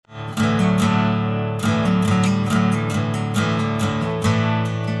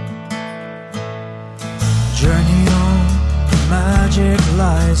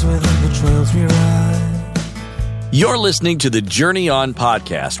lies within the trails we ride. You're listening to the Journey On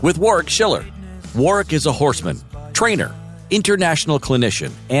podcast with Warwick Schiller. Warwick is a horseman, trainer, international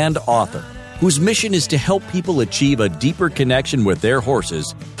clinician, and author whose mission is to help people achieve a deeper connection with their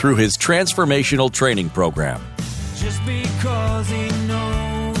horses through his transformational training program. Just because he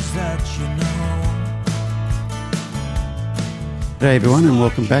knows that you know. G'day everyone and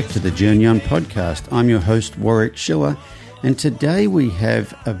welcome back to the Journey On podcast. I'm your host Warwick Schiller, and today we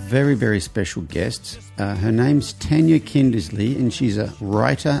have a very, very special guest. Her name's Tania Kindersley, and she's a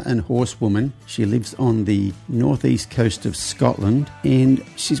writer and horsewoman. She lives on the northeast coast of Scotland, and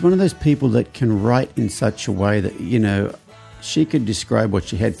she's one of those people that can write in such a way that, you know, she could describe what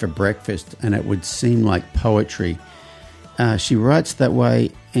she had for breakfast and it would seem like poetry. She writes that way,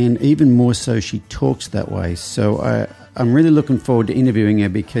 and even more so, she talks that way. So I'm really looking forward to interviewing her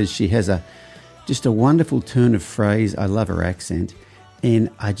because she has just a wonderful turn of phrase. I love her accent,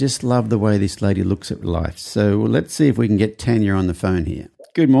 and I just love the way this lady looks at life. So let's see if we can get Tania on the phone here.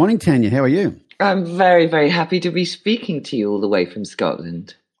 Good morning, Tania. How are you? I'm very, very happy to be speaking to you all the way from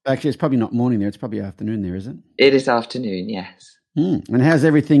Scotland. Actually, it's probably not morning there. It's probably afternoon there, is it? It is afternoon, yes. And how's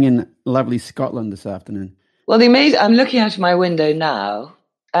everything in lovely Scotland this afternoon? Well, I'm looking out of my window now,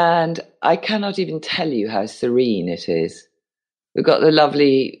 and I cannot even tell you how serene it is. We've got the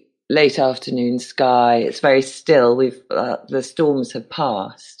lovely late afternoon sky. It's very still. The storms have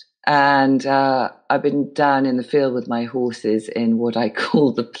passed, and I've been down in the field with my horses in what I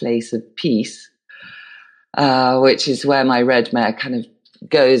call the place of peace, which is where my red mare kind of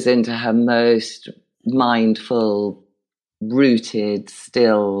goes into her most mindful, rooted,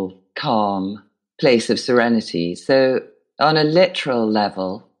 still, calm place of serenity. So on a literal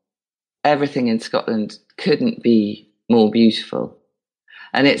level, everything in Scotland couldn't be more beautiful.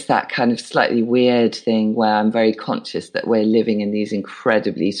 And it's that kind of slightly weird thing where I'm very conscious that we're living in these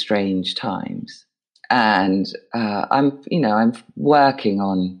incredibly strange times. And I'm working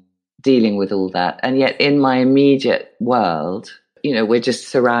on dealing with all that. And yet in my immediate world, you know, we're just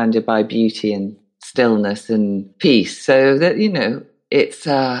surrounded by beauty and stillness and peace. So that, you know, it's,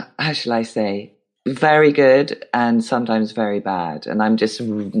 how shall I say, very good and sometimes very bad. And I'm just,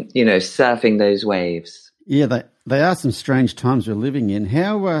 you know, surfing those waves. Yeah, they are some strange times we're living in.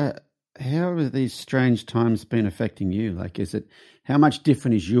 How have these strange times been affecting you? Like, how much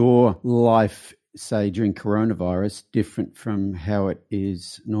different is your life, say, during coronavirus, different from how it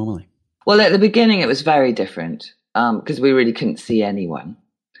is normally? Well, at the beginning, it was very different because we really couldn't see anyone.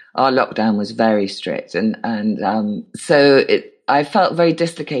 Our lockdown was very strict. So I felt very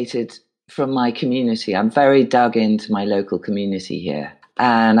dislocated from my community. I'm very dug into my local community here,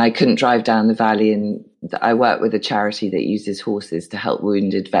 and I couldn't drive down the valley. And I work with a charity that uses horses to help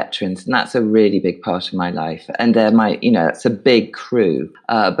wounded veterans, and that's a really big part of my life. And it's a big crew,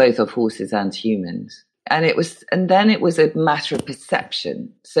 both of horses and humans. And then it was a matter of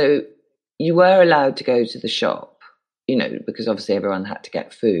perception. So you were allowed to go to the shop, you know, because obviously everyone had to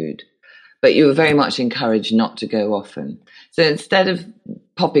get food, but you were very much encouraged not to go often. So instead of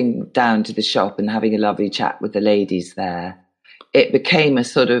popping down to the shop and having a lovely chat with the ladies there, it became a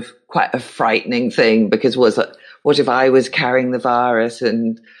sort of quite a frightening thing, because what if I was carrying the virus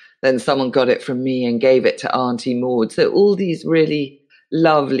and then someone got it from me and gave it to Auntie Maud? So all these really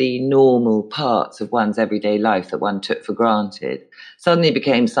lovely, normal parts of one's everyday life that one took for granted suddenly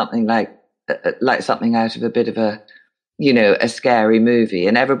became something like something out of a bit of a scary movie,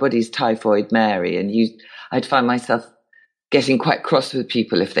 and everybody's Typhoid Mary. And I'd find myself getting quite cross with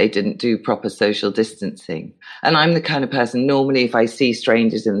people if they didn't do proper social distancing. And I'm the kind of person, normally if I see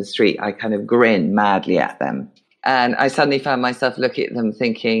strangers in the street, I kind of grin madly at them. And I suddenly found myself looking at them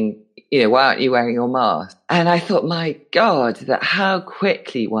thinking, you know, why aren't you wearing your mask? And I thought, my God, that how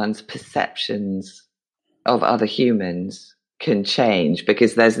quickly one's perceptions of other humans can change,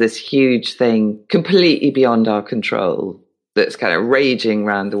 because there's this huge thing completely beyond our control that's kind of raging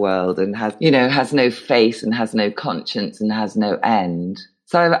around the world and has no face and has no conscience and has no end.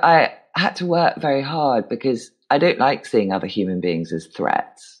 So I had to work very hard, because I don't like seeing other human beings as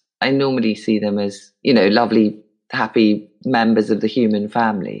threats. I normally see them as, you know, lovely, happy members of the human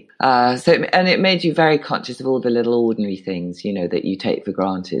family. And it made you very conscious of all the little ordinary things, you know, that you take for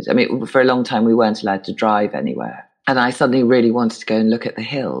granted. I mean, for a long time, we weren't allowed to drive anywhere. And I suddenly really wanted to go and look at the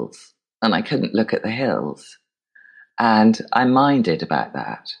hills, and I couldn't look at the hills. And I minded about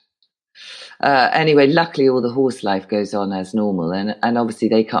that. Anyway, luckily all the horse life goes on as normal, and obviously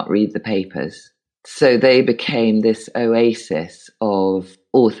they can't read the papers. So they became this oasis of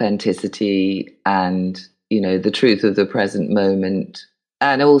authenticity and, you know, the truth of the present moment.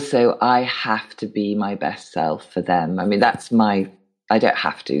 And also I have to be my best self for them. I mean, that's I don't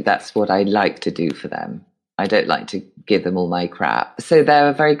have to. That's what I like to do for them. I don't like to give them all my crap. So they're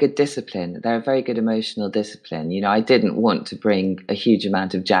a very good discipline. They're a very good emotional discipline. You know, I didn't want to bring a huge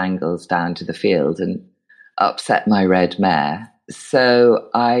amount of jangles down to the field and upset my red mare. So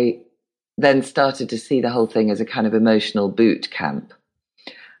I then started to see the whole thing as a kind of emotional boot camp.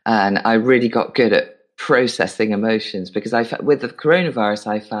 And I really got good at processing emotions, because with the coronavirus,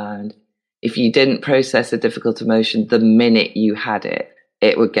 I found if you didn't process a difficult emotion the minute you had it,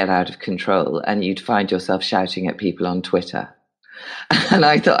 it would get out of control and you'd find yourself shouting at people on Twitter. And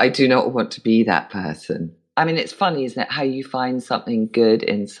I thought, I do not want to be that person. I mean, it's funny, isn't it, how you find something good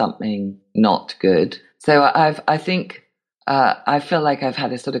in something not good. So I think I feel like I've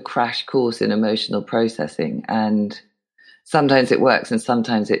had a sort of crash course in emotional processing, and sometimes it works and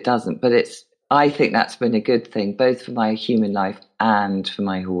sometimes it doesn't. But I think that's been a good thing, both for my human life and for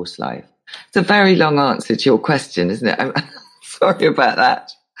my horse life. It's a very long answer to your question, isn't it? I'm sorry about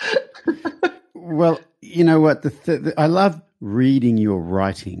that. Well, you know what? I love reading your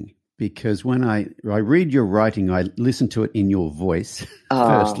writing, because when I read your writing, I listen to it in your voice,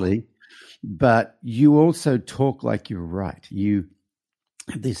 firstly, but you also talk like you write. You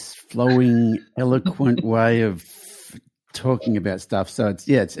have this flowing, eloquent way of talking about stuff. So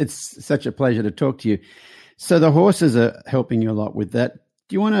it's such a pleasure to talk to you. So the horses are helping you a lot with that.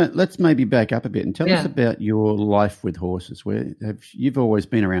 Do you want to, let's maybe back up a bit and tell us about your life with horses. You've always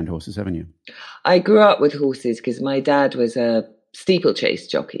been around horses, haven't you? I grew up with horses because my dad was a steeplechase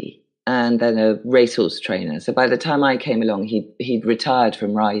jockey and then a racehorse trainer. So by the time I came along, he'd retired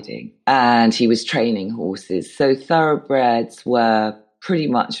from riding and he was training horses. So thoroughbreds were pretty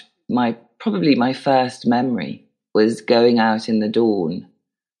much probably my first memory was going out in the dawn.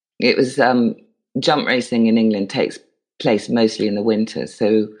 It was jump racing in England takes place mostly in the winter,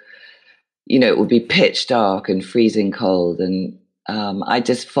 so you know it would be pitch dark and freezing cold, and I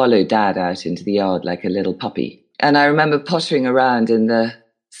just followed Dad out into the yard like a little puppy. And I remember pottering around in the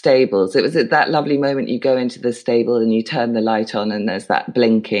stables. It was at that lovely moment you go into the stable and you turn the light on and there's that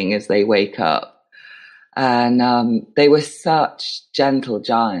blinking as they wake up, and they were such gentle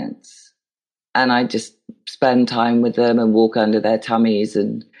giants, and I just spend time with them and walk under their tummies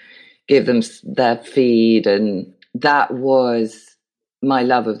and give them their feed, and that was my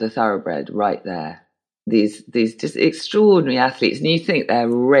love of the thoroughbred right there. These just extraordinary athletes, and you think they're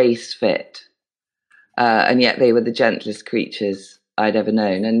race fit, and yet they were the gentlest creatures I'd ever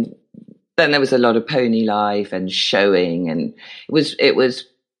known. And then there was a lot of pony life and showing, and it was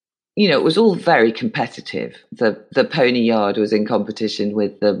you know, it was all very competitive. The pony yard was in competition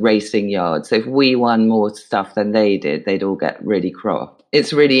with the racing yard. So if we won more stuff than they did, they'd all get really cross.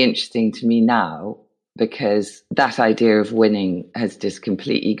 It's really interesting to me now because that idea of winning has just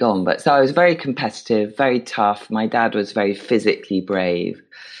completely gone. But so I was very competitive, very tough. My dad was very physically brave.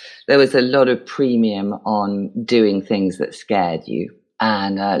 There was a lot of premium on doing things that scared you,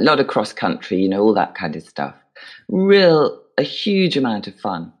 and a lot of cross country, you know, all that kind of stuff. A huge amount of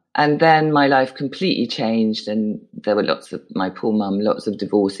fun. And then my life completely changed, and there were my poor mum, lots of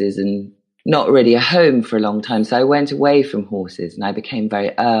divorces and not really a home for a long time. So I went away from horses and I became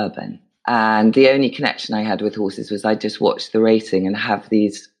very urban. And the only connection I had with horses was I just watched the racing and have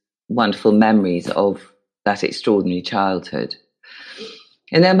these wonderful memories of that extraordinary childhood.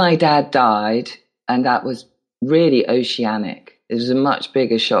 And then my dad died, and that was really oceanic. It was a much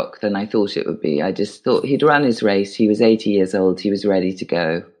bigger shock than I thought it would be. I just thought he'd run his race. He was 80 years old. He was ready to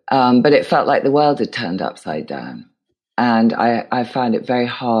go. But it felt like the world had turned upside down. And I found it very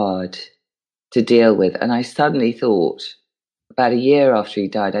hard to deal with. And I suddenly thought, about a year after he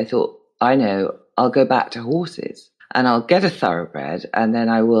died, I thought, I know, I'll go back to horses and I'll get a thoroughbred, and then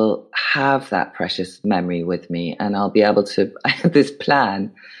I will have that precious memory with me, and I'll be able to, I had this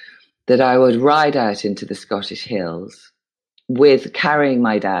plan that I would ride out into the Scottish hills with carrying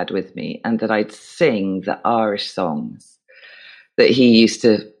my dad with me, and that I'd sing the Irish songs that he used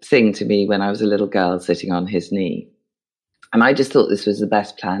to sing to me when I was a little girl sitting on his knee. And I just thought this was the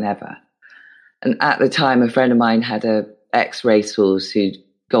best plan ever. And at the time, a friend of mine had a ex-racehorse who'd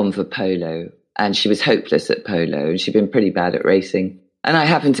gone for polo, and she was hopeless at polo, and she'd been pretty bad at racing. And I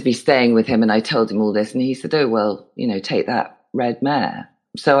happened to be staying with him, and I told him all this, and he said, oh, well, you know, take that red mare.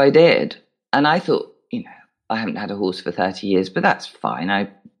 So I did. And I thought, you know, I haven't had a horse for 30 years, but that's fine.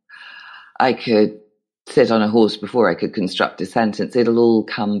 I could sit on a horse before I could construct a sentence. It'll all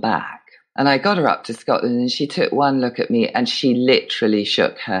come back. And I got her up to Scotland, and she took one look at me and she literally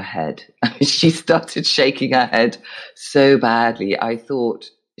shook her head. She started shaking her head so badly. I thought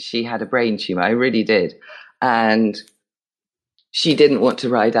she had a brain tumor. I really did. And she didn't want to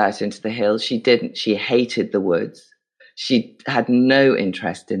ride out into the hills. She didn't. She hated the woods. She had no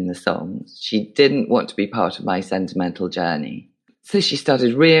interest in the songs. She didn't want to be part of my sentimental journey. So she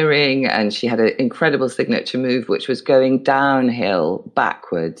started rearing, and she had an incredible signature move, which was going downhill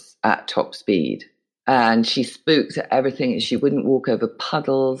backwards at top speed. And she spooked at everything. She wouldn't walk over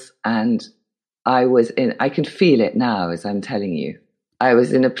puddles. And I can feel it now as I'm telling you. I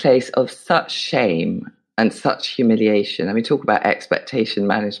was in a place of such shame and such humiliation. I mean, talk about expectation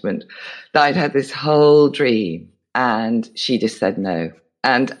management. That I'd had this whole dream, and she just said no.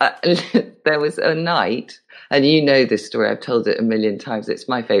 And there was a night, and you know this story, I've told it a million times. It's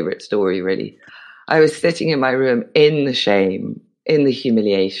my favorite story, really. I was sitting in my room in the shame, in the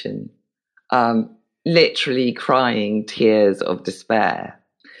humiliation, literally crying tears of despair.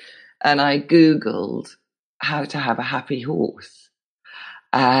 And I Googled how to have a happy horse.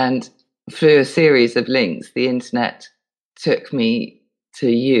 And through a series of links, the internet took me to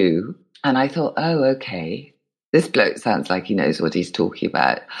you. And I thought, oh, okay, this bloke sounds like he knows what he's talking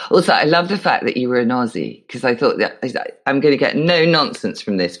about. Also, I love the fact that you were an Aussie, because I thought that I'm going to get no nonsense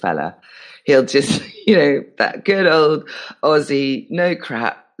from this fella. He'll just, that good old Aussie, no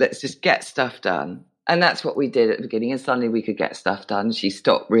crap. Let's just get stuff done. And that's what we did at the beginning. And suddenly we could get stuff done. She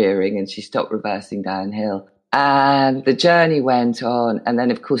stopped rearing and she stopped reversing downhill. And the journey went on. And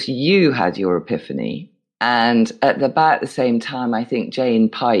then, of course, you had your epiphany. And at about the same time, I think Jane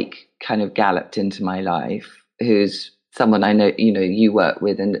Pike kind of galloped into my life, who's someone I know, you work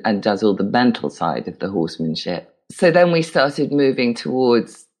with and does all the mental side of the horsemanship. So then we started moving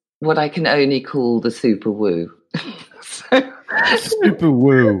towards what I can only call the super woo. Super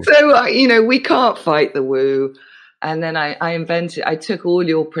woo. So, we can't fight the woo. And then I took all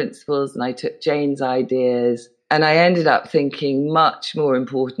your principles and I took Jane's ideas, and I ended up thinking much more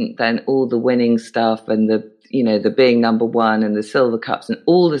important than all the winning stuff and the being number one and the silver cups and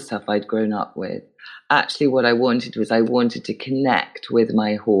all the stuff I'd grown up with. Actually, what I wanted to connect with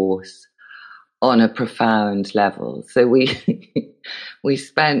my horse on a profound level. So we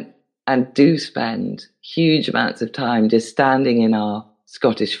spent and do spend huge amounts of time just standing in our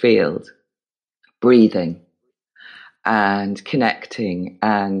Scottish field, breathing and connecting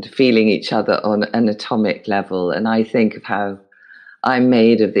and feeling each other on an atomic level. And I think of how I'm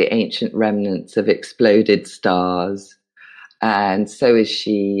made of the ancient remnants of exploded stars, and so is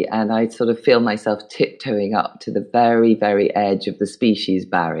she. And I sort of feel myself tiptoeing up to the very, very edge of the species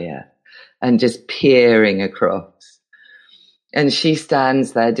barrier and just peering across. And she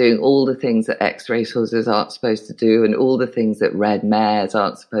stands there doing all the things that ex-race horses aren't supposed to do and all the things that red mares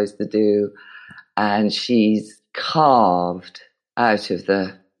aren't supposed to do. And she's carved out of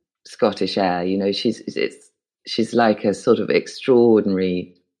the Scottish air. She's like a sort of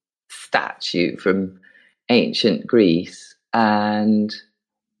extraordinary statue from ancient Greece. And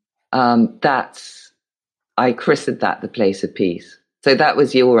I christened that the place of peace. So that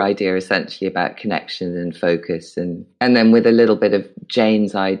was your idea, essentially, about connection and focus. And then with a little bit of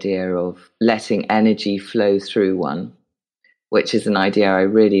Jane's idea of letting energy flow through one, which is an idea I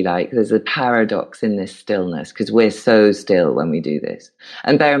really like. There's a paradox in this stillness, because we're so still when we do this.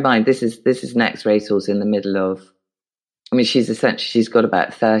 And bear in mind, this is an ex-racehorse in the middle of, she's got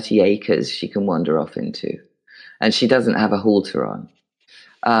about 30 acres she can wander off into. And she doesn't have a halter on.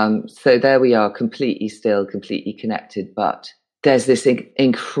 So there we are, completely still, completely connected, but there's this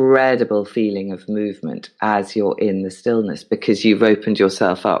incredible feeling of movement as you're in the stillness, because you've opened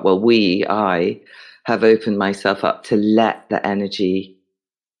yourself up. Well, I have opened myself up to let the energy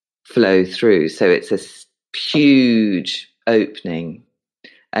flow through. So it's a huge opening,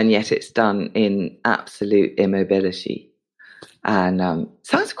 and yet it's done in absolute immobility. And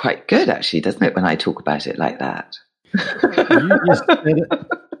sounds quite good, actually, doesn't it, when I talk about it like that? You just said it.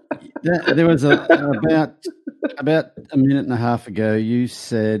 There was about a minute and a half ago, you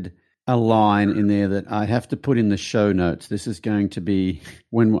said a line in there that I have to put in the show notes. This is going to be,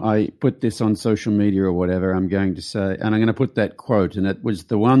 when I put this on social media or whatever, I'm going to say, and I'm going to put that quote, and it was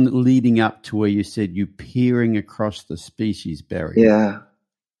the one leading up to where you said you peering across the species barrier.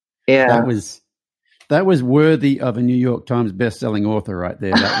 Yeah. That was worthy of a New York Times best-selling author right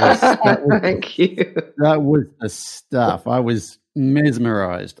there. Thank you. That was the stuff. I was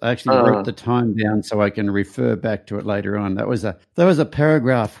mesmerized. I actually wrote the time down so I can refer back to it later on. That was a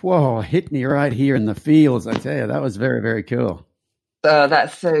paragraph. Whoa, hit me right here in the feels. I tell you, that was very, very cool. Oh,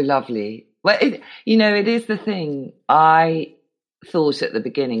 that's so lovely. Well, it is the thing. I thought at the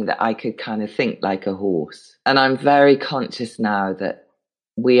beginning that I could kind of think like a horse, and I'm very conscious now that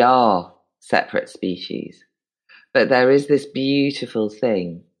we are separate species. But there is this beautiful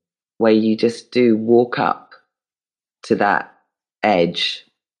thing where you just do walk up to that edge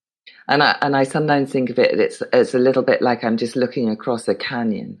I sometimes think of it, it's a little bit like I'm just looking across a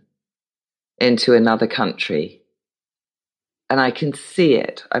canyon into another country, and I can see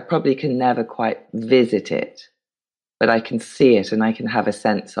it. I probably can never quite visit it, but I can see it and I can have a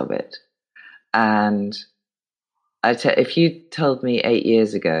sense of it. And if you told me 8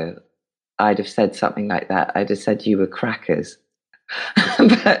 years ago, I'd have said something like that. I'd have said you were crackers.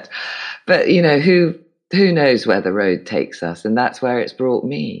 but who knows where the road takes us? And that's where it's brought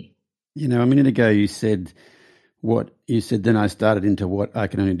me. A minute ago you said then I started into what I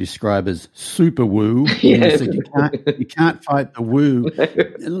can only describe as super woo. Yes. You said you can't fight the woo.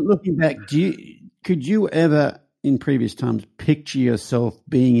 Looking back, could you ever in previous times picture yourself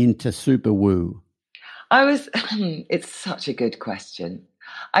being into super woo? It's such a good question.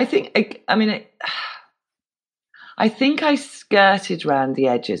 I think I skirted around the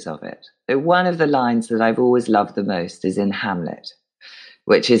edges of it. One of the lines that I've always loved the most is in Hamlet,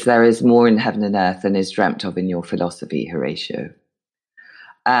 which is, "There is more in heaven and earth than is dreamt of in your philosophy, Horatio."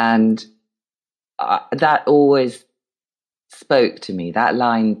 And that always spoke to me. That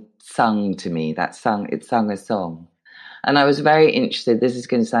line sung to me. It sung a song. And I was very interested. This is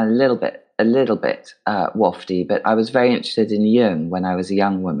going to sound a little bit wafty, but I was very interested in Jung when I was a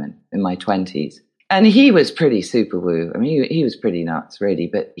young woman in my 20s. And he was pretty super woo. I mean, he was pretty nuts, really.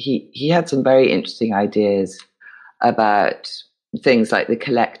 But he had some very interesting ideas about things like the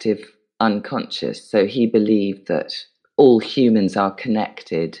collective unconscious. So he believed that all humans are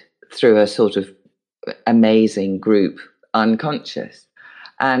connected through a sort of amazing group unconscious.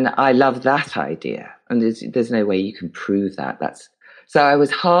 And I love that idea. And there's no way you can prove that. So I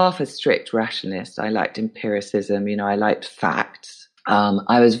was half a strict rationalist. I liked empiricism. I liked facts.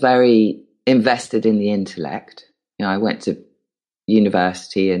 I was very invested in the intellect. I went to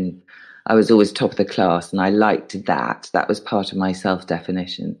university and I was always top of the class, and I liked that. That was part of my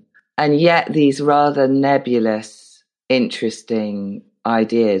self-definition. And yet these rather nebulous, interesting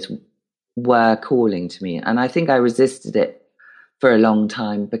ideas were calling to me. And I think I resisted it for a long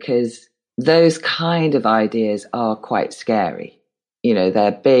time because those kind of ideas are quite scary.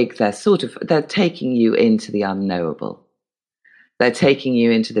 They're big, they're taking you into the unknowable. They're taking you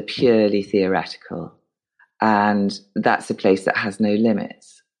into the purely theoretical. And that's a place that has no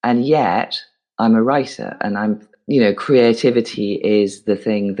limits. And yet I'm a writer, and creativity is the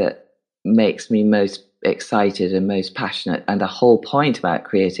thing that makes me most excited and most passionate. And the whole point about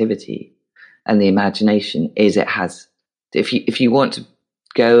creativity and the imagination is if you want to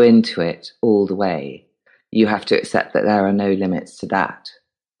go into it all the way, you have to accept that there are no limits to that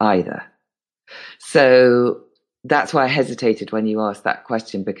either. So that's why I hesitated when you asked that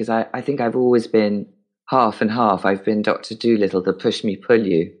question, because I think I've always been half and half. I've been Dr. Dolittle, the push me, pull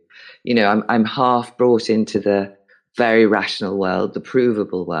you. I'm half brought into the very rational world, the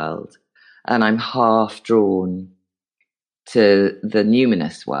provable world, and I'm half drawn to the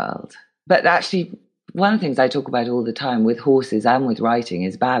numinous world. But actually, one of the things I talk about all the time with horses and with writing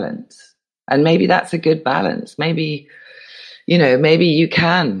is balance. And maybe that's a good balance. Maybe you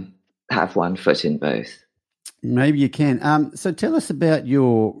can have one foot in both. Maybe you can. So tell us about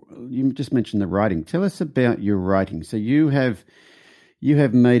you just mentioned the writing. Tell us about your writing. So you have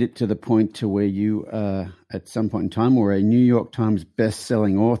made it to the point to where you at some point in time were a New York Times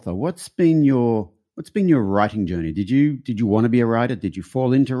best-selling author. What's been your writing journey? Did you want to be a writer? Did you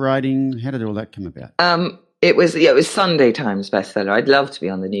fall into writing? How did all that come about? It was Sunday Times bestseller. I'd love to be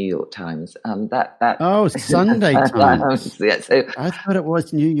on the New York Times. Sunday Times. Yeah, so I thought it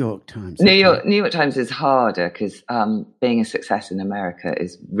was New York Times. New York Times is harder because being a success in America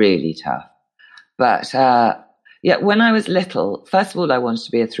is really tough. But when I was little, first of all, I wanted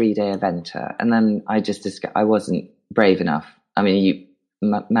to be a 3-day eventer, and then I wasn't brave enough. I mean,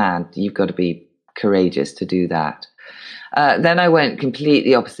 you've got to be courageous to do that. Then I went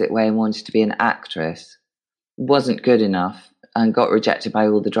completely opposite way and wanted to be an actress. Wasn't good enough and got rejected by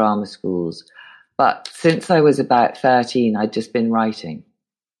all the drama schools. But since I was about 13, I'd just been writing.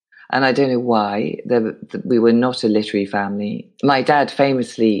 And I don't know why. We were not a literary family. My dad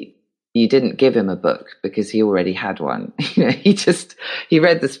famously, you didn't give him a book because he already had one. He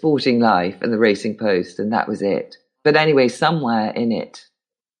read The Sporting Life and The Racing Post, and that was it. But anyway, somewhere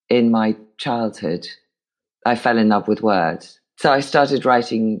in my childhood, I fell in love with words. So I started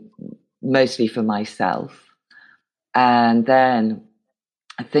writing mostly for myself. And then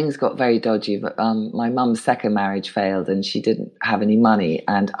things got very dodgy. But my mum's second marriage failed and she didn't have any money.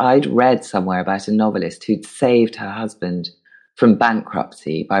 And I'd read somewhere about a novelist who'd saved her husband from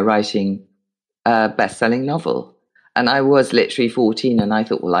bankruptcy by writing a best-selling novel. And I was literally 14 and I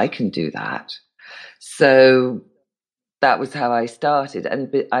thought, well, I can do that. So that was how I started.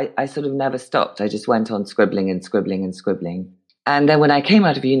 And I sort of never stopped. I just went on scribbling and scribbling and scribbling. And then when I came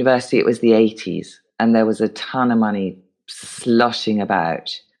out of university, it was the 80s, and there was a ton of money sloshing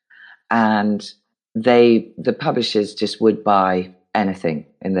about. And the publishers just would buy anything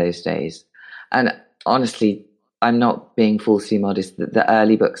in those days. And honestly, I'm not being falsely modest. The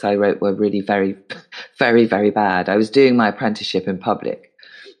early books I wrote were really very, very, very bad. I was doing my apprenticeship in public.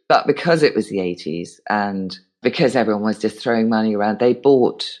 But because it was the 80s and because everyone was just throwing money around, they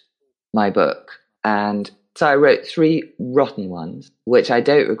bought my book. And so I wrote 3 rotten ones, which I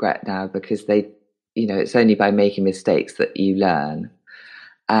don't regret now, because it's only by making mistakes that you learn.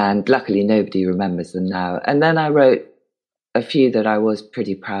 And luckily nobody remembers them now. And then I wrote a few that I was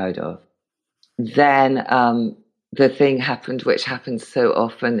pretty proud of. Then the thing happened, which happens so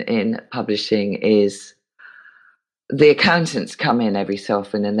often in publishing, is the accountants come in every so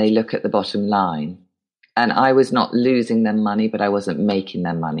often and they look at the bottom line. And I was not losing them money, but I wasn't making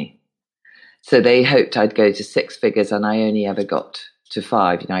them money. So they hoped I'd go to 6 figures, and I only ever got to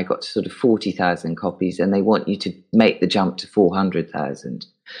 5. I got to sort of 40,000 copies, and they want you to make the jump to 400,000.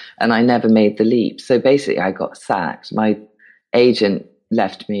 And I never made the leap. So basically I got sacked. My agent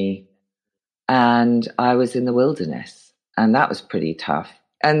left me, and I was in the wilderness, and that was pretty tough.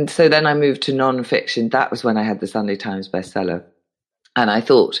 And so then I moved to non-fiction. That was when I had the Sunday Times bestseller. And I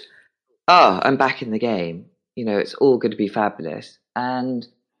thought, I'm back in the game. It's all going to be fabulous. And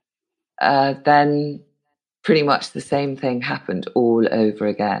then pretty much the same thing happened all over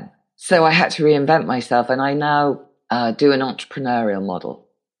again. So I had to reinvent myself. And I now do an entrepreneurial model,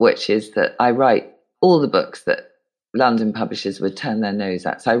 which is that I write all the books that London publishers would turn their nose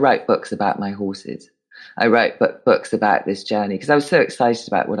at. So I write books about my horses. I write books about this journey, because I was so excited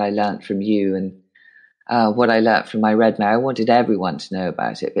about what I learned from you and what I learnt from my red mare. I wanted everyone to know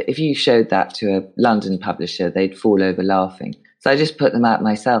about it. But if you showed that to a London publisher, they'd fall over laughing. So I just put them out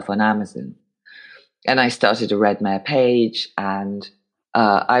myself on Amazon. And I started a red mare page, and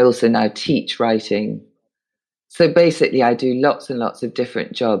I also now teach writing. So basically I do lots and lots of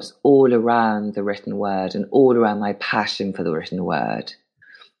different jobs all around the written word and all around my passion for the written word.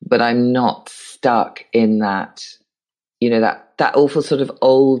 But I'm not stuck in that, that awful sort of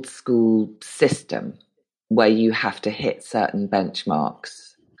old school system where you have to hit certain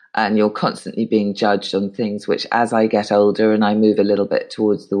benchmarks and you're constantly being judged on things which, as I get older and I move a little bit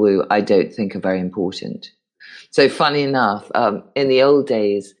towards the woo, I don't think are very important. So funny enough, in the old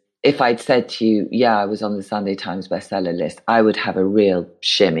days, if I'd said to you, I was on the Sunday Times bestseller list, I would have a real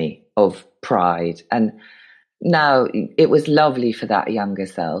shimmy of pride. And now it was lovely for that younger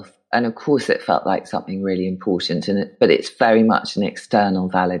self. And of course it felt like something really important, but it's very much an external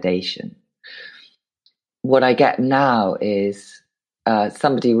validation. What I get now is,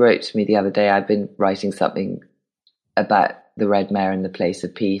 somebody wrote to me the other day, I've been writing something about the red mare in the place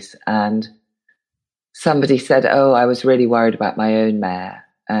of peace. And somebody said, I was really worried about my own mare.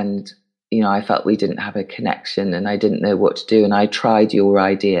 And, I felt we didn't have a connection and I didn't know what to do. And I tried your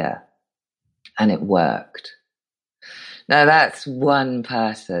idea and it worked. Now that's one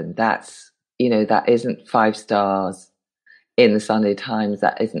person. That's, that isn't 5 stars in the Sunday Times.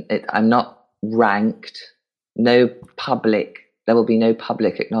 That isn't it. I'm not ranked. There will be no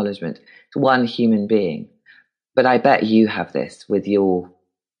public acknowledgement. It's one human being. But I bet you have this with your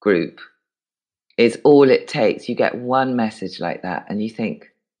group. It's all it takes. You get one message like that and you think,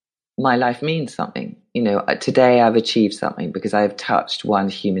 my life means something. Today I've achieved something because I have touched one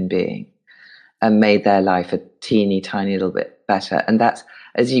human being and made their life a teeny tiny little bit better. And that's,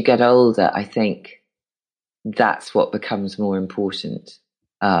 as you get older, I think that's what becomes more important.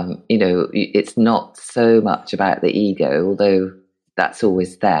 It's not so much about the ego, although that's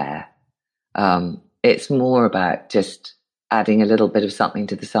always there. It's more about just adding a little bit of something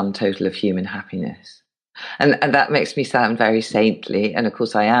to the sum total of human happiness. And that makes me sound very saintly. And of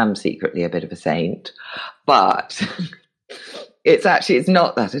course I am secretly a bit of a saint, but it's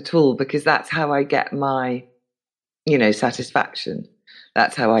not that at all, because that's how I get my, satisfaction.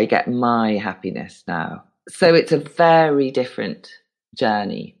 That's how I get my happiness now. So it's a very different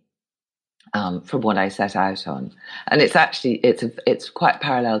journey from what I set out on. And it's quite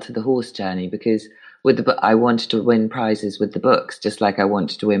parallel to the horse journey, because with the book, I wanted to win prizes with the books, just like I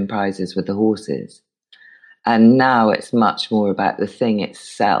wanted to win prizes with the horses. And now it's much more about the thing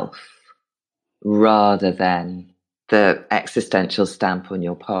itself rather than the existential stamp on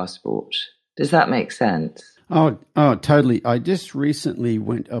your passport. Does that make sense? Oh, totally. I just recently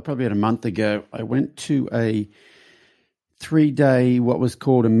went, probably about a month ago, I went to a 3-day, what was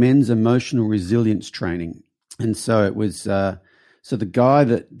called a men's emotional resilience training. And so it was, so the guy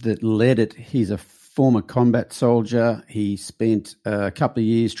that led it, he's a former combat soldier. He spent a couple of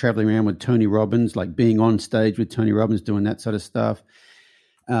years traveling around with Tony Robbins, like being on stage with Tony Robbins, doing that sort of stuff.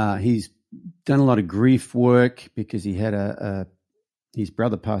 He's done a lot of grief work because he had his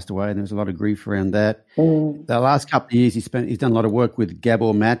brother passed away, and there was a lot of grief around that. The last couple of years, he's done a lot of work with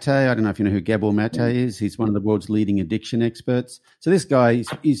Gabor Mate. I don't know if you know who Gabor Mate is. He's one of the world's leading addiction experts. So this guy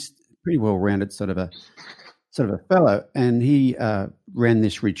is pretty well-rounded sort of a fellow, and he ran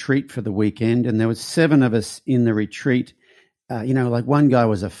this retreat for the weekend, and there was 7 of us in the retreat. Like one guy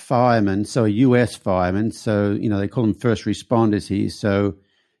was a fireman, so a US fireman. So, they call them first responders here. So,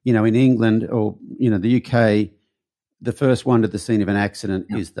 in England or, the UK, the first one to the scene of an accident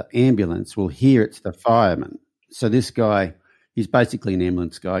is the ambulance. Well, here it's the fireman. So this guy, he's basically an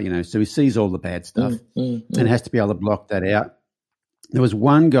ambulance guy, so he sees all the bad stuff and has to be able to block that out. There was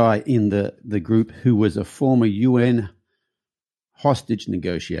one guy in the group who was a former UN hostage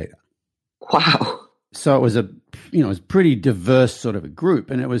negotiator. Wow. So it was it was pretty diverse sort of a group,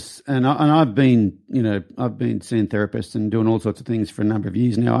 and I've been seeing therapists and doing all sorts of things for a number of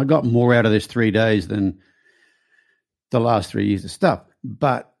years now. I got more out of this 3 days than the last 3 years of stuff.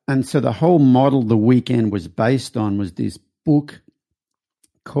 And so the whole model the weekend was based on was this book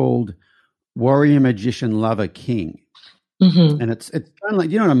called Warrior, Magician, Lover, King. Mm-hmm. And it's kind of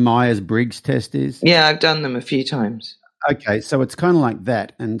like, what a Myers-Briggs test is? Yeah, I've done them a few times. Okay, so it's kind of like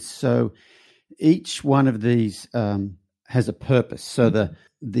that. And so each one of these has a purpose. So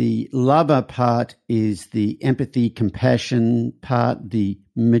the lover part is the empathy, compassion part. The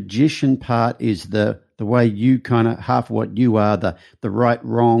magician part is the way you kind of half what you are, the right,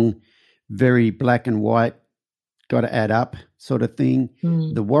 wrong, very black and white, got to add up sort of thing.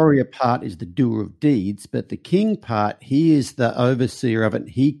 The warrior part is the doer of deeds, but the king part, he is the overseer of it.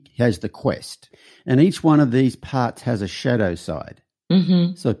 He has the quest. And each one of these parts has a shadow side.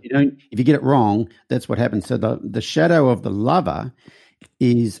 Mm-hmm. So if you get it wrong, that's what happens. So the shadow of the lover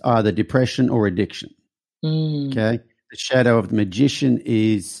is either depression or addiction. Okay. The shadow of the magician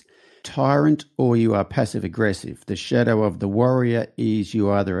is tyrant or you are passive aggressive. The shadow of the warrior is you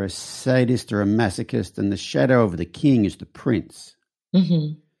are either a sadist or a masochist, and the shadow of the king is the prince.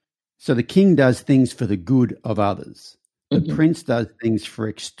 Mm-hmm. So the king does things for the good of others. The prince does things for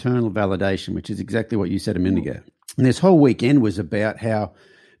external validation, which is exactly what you said a minute ago. And this whole weekend was about how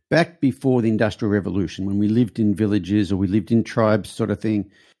back before the Industrial Revolution, when we lived in villages or we lived in tribes sort of thing,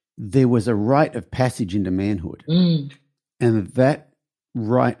 there was a rite of passage into manhood. And that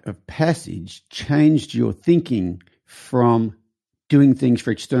rite of passage changed your thinking from doing things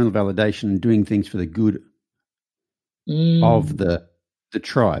for external validation and doing things for the good of the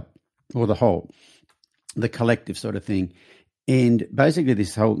tribe or the whole, the collective sort of thing. And basically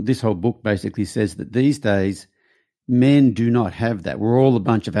this whole book basically says that these days men do not have that. We're all a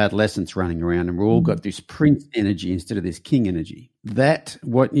bunch of adolescents running around, and we're all got this prince energy instead of this king energy.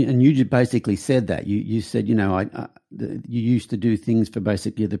 And you basically said that. You said, you used to do things for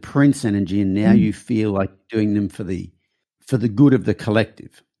basically the prince energy, and now you feel like doing them for the good of the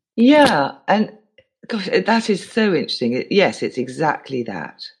collective. Yeah, and gosh, that is so interesting. Yes, it's exactly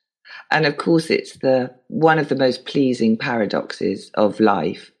that. And of course, it's one of the most pleasing paradoxes of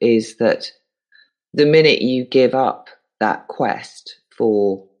life is that the minute you give up that quest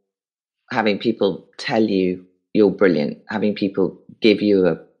for having people tell you you're brilliant, having people give you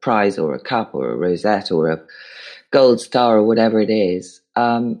a prize or a cup or a rosette or a gold star or whatever it is,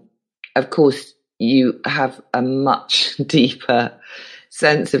 of course, you have a much deeper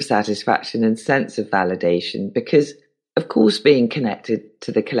sense of satisfaction and sense of validation because, of course, being connected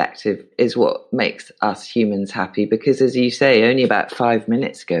to the collective is what makes us humans happy because, as you say, only about 5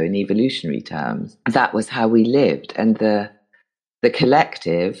 minutes ago in evolutionary terms, that was how we lived. And the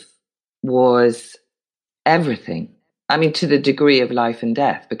collective was everything. I mean, to the degree of life and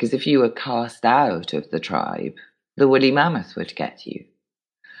death, because if you were cast out of the tribe, the woolly mammoth would get you.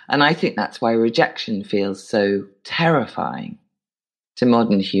 And I think that's why rejection feels so terrifying to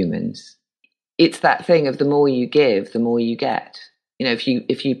modern humans. It's that thing of the more you give, the more you get.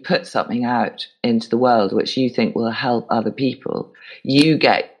 If you put something out into the world which you think will help other people, you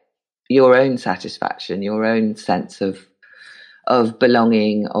get your own satisfaction, your own sense of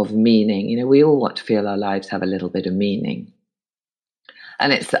belonging, of meaning. We all want to feel our lives have a little bit of meaning.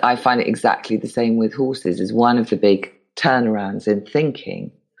 And I find it exactly the same with horses. Is one of the big turnarounds in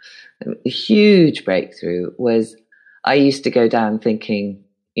thinking. A huge breakthrough was I used to go down thinking,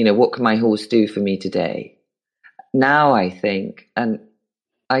 what can my horse do for me today? Now I think, and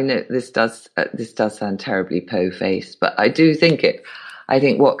I know this does sound terribly po-faced, but I do think it. I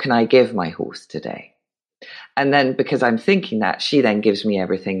think, what can I give my horse today? And then because I'm thinking that, she then gives me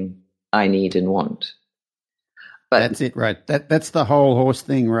everything I need and want. But that's it, right? That's the whole horse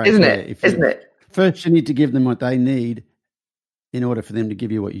thing, right? Isn't there. it? Isn't it? First, you need to give them what they need in order for them to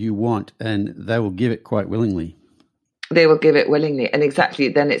give you what you want, and they will give it quite willingly. They will give it willingly. And exactly,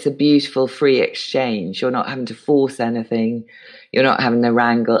 then it's a beautiful free exchange. You're not having to force anything. You're not having to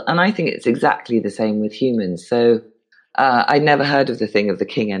wrangle. And I think it's exactly the same with humans. So I never heard of the thing of the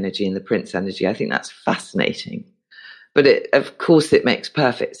king energy and the prince energy. I think that's fascinating. But of course, it makes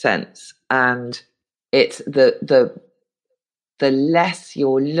perfect sense. And it's the less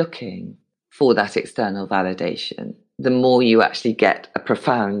you're looking for that external validation, the more you actually get a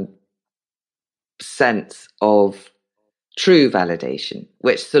profound sense of true validation,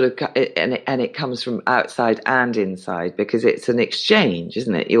 which sort of, and it comes from outside and inside, because it's an exchange,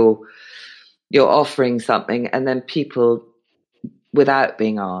 isn't it? You're offering something, and then people, without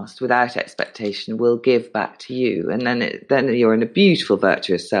being asked, without expectation, will give back to you, and then you're in a beautiful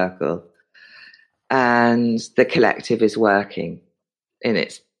virtuous circle, and the collective is working in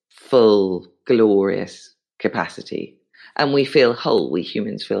its full glorious capacity, and we feel whole. We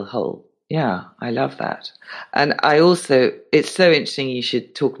humans feel whole. Yeah, I love that. And I also, it's so interesting you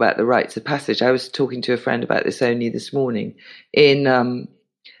should talk about the rites of passage. I was talking to a friend about this only this morning.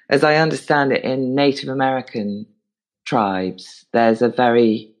 As I understand it, in Native American tribes, there's a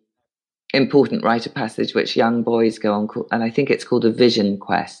very important rite of passage which young boys go on, and I think it's called a vision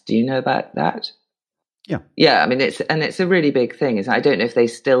quest. Do you know about that? Yeah. Yeah, I mean, it's a really big thing. I don't know if they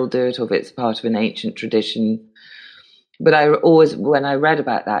still do it or if it's part of an ancient tradition. But when I read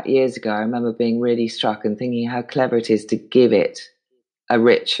about that years ago, I remember being really struck and thinking how clever it is to give it a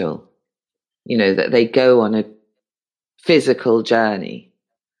ritual, that they go on a physical journey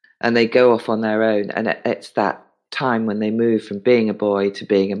and they go off on their own. And it's that time when they move from being a boy to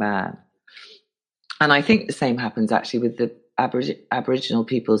being a man. And I think the same happens actually with the Aboriginal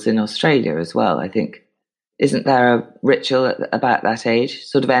peoples in Australia as well. I think, isn't there a ritual about that age,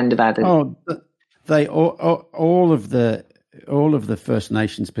 sort of end of adult? Oh, they all of the First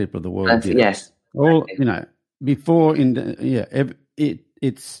Nations people of the world did. Yes. All before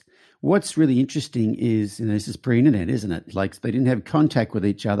it's what's really interesting is this is pre-internet, isn't it? Like they didn't have contact with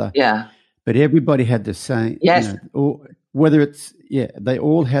each other. Yeah. But everybody had the same. Yes. Whether it's they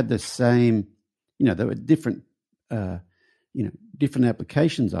all had the same. There were different different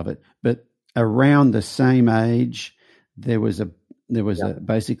applications of it, but around the same age, there was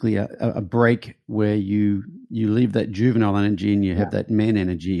basically a break where you leave that juvenile energy and you have that man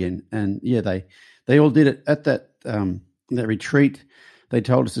energy, and they all did it at that retreat. They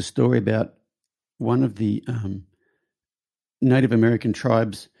told us a story about one of the Native American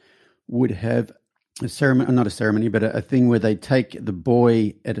tribes would have a ceremony, not a ceremony, but a thing where they take the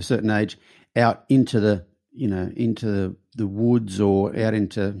boy at a certain age out into the woods or out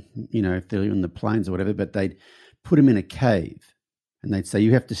into if they're in the plains or whatever, but they'd put him in a cave. And they'd say,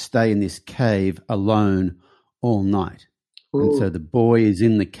 you have to stay in this cave alone all night. Ooh. And so the boy is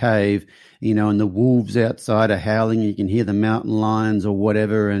in the cave, and the wolves outside are howling. You can hear the mountain lions or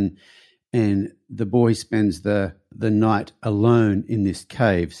whatever. And the boy spends the night alone in this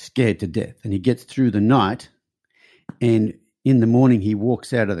cave, scared to death. And he gets through the night. And in the morning, he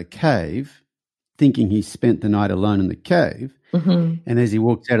walks out of the cave thinking he spent the night alone in the cave. Mm-hmm. And as he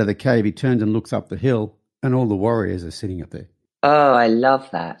walks out of the cave, he turns and looks up the hill, and all the warriors are sitting up there. Oh, I love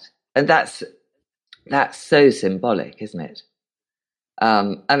that. And that's so symbolic, isn't it? I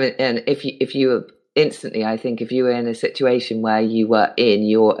mean, and if you were instantly, I think if you were in a situation where you were in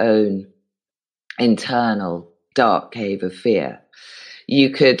your own internal dark cave of fear, you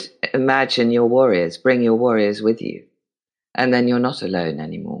could imagine your warriors, bring your warriors with you, and then you're not alone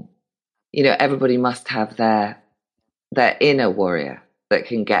anymore. Everybody must have their inner warrior that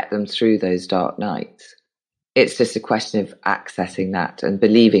can get them through those dark nights. It's just a question of accessing that and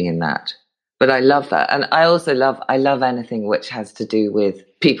believing in that. But I love that. And I also love anything which has to do with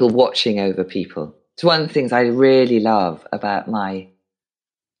people watching over people. It's one of the things I really love about my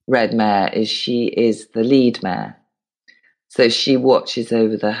red mare is she is the lead mare. So she watches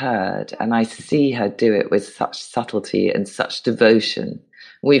over the herd, and I see her do it with such subtlety and such devotion.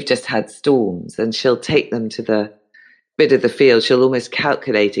 We've just had storms, and she'll take them to the bit of the field. She'll almost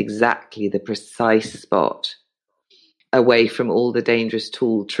calculate exactly the precise spot away from all the dangerous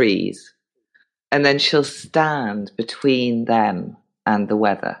tall trees. And then she'll stand between them and the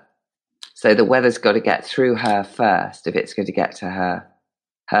weather. So the weather's got to get through her first if it's going to get to her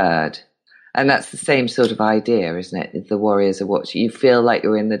herd. And that's the same sort of idea, isn't it? The warriors are watching. You feel like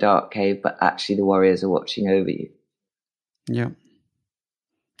you're in the dark cave, but actually the warriors are watching over you. Yeah.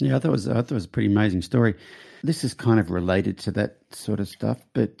 Yeah, I thought it was a pretty amazing story. this is kind of related to that sort of stuff,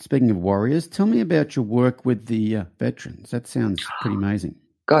 but speaking of warriors, tell me about your work with the veterans. That sounds pretty amazing.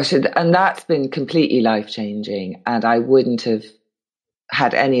 Gosh, and that's been completely life-changing, and I wouldn't have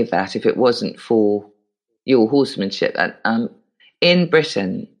had any of that if it wasn't for your horsemanship. And in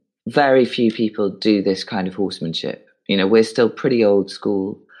Britain, very few people do this kind of horsemanship. You know, we're still pretty old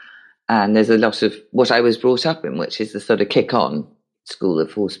school, and there's a lot of what I was brought up in, which is the sort of kick-on school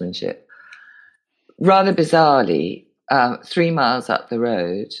of horsemanship. Rather bizarrely, 3 miles up the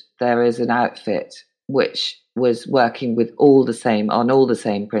road, there is an outfit which was working with all the same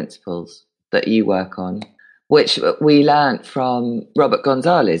principles that you work on, which we learnt from Robert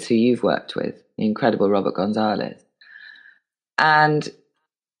Gonzalez, who you've worked with, the incredible Robert Gonzalez. And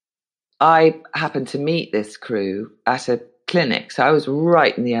I happened to meet this crew at a clinic. So I was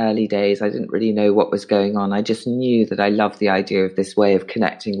right in the early days. I didn't really know what was going on. I just knew that I loved the idea of this way of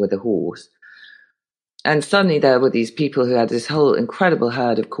connecting with a horse. And suddenly there were these people who had this whole incredible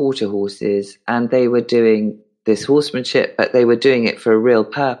herd of quarter horses, and they were doing this horsemanship, but they were doing it for a real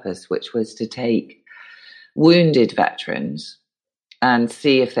purpose, which was to take wounded veterans and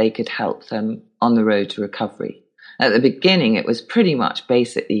see if they could help them on the road to recovery. At the beginning, it was pretty much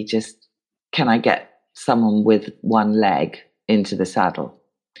basically just, can I get someone with one leg into the saddle?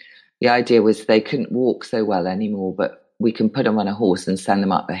 The idea was they couldn't walk so well anymore, but we can put them on a horse and send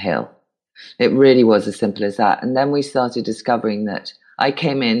them up a hill. It really was as simple as that. And then we started discovering that I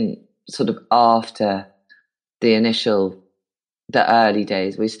came in sort of after the early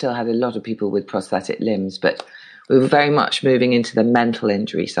days. We still had a lot of people with prosthetic limbs, but we were very much moving into the mental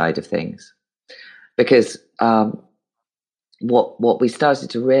injury side of things. Because what we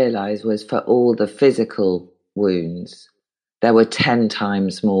started to realize was for all the physical wounds, there were 10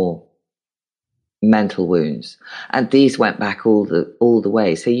 times more mental wounds, and these went back all the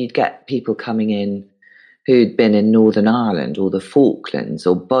way. So you'd get people coming in who'd been in Northern Ireland or the Falklands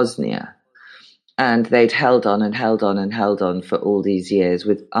or Bosnia, and they'd held on and held on and held on for all these years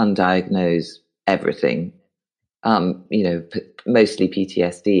with undiagnosed everything, mostly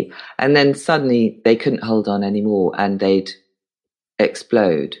PTSD, and then suddenly they couldn't hold on anymore, and they'd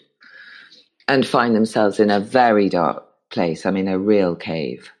explode and find themselves in a very dark place. I mean, a real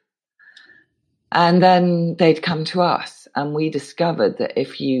cave. And then they'd come to us, and we discovered that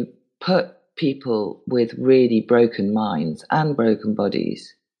if you put people with really broken minds and broken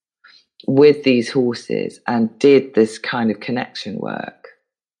bodies with these horses and did this kind of connection work,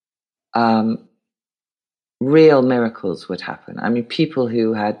 real miracles would happen. I mean, people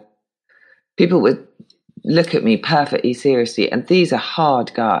would look at me perfectly seriously, and these are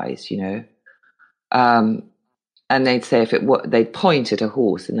hard guys, and they'd say they'd point at a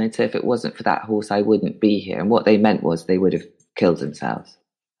horse and they'd say, if it wasn't for that horse, I wouldn't be here. And what they meant was they would have killed themselves.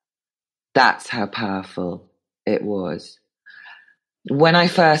 That's how powerful it was. When I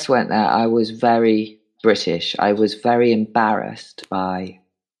first went there, I was very British. I was very embarrassed by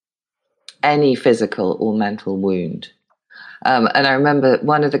any physical or mental wound. And I remember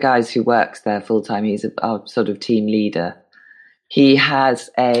one of the guys who works there full time, he's our sort of team leader. He has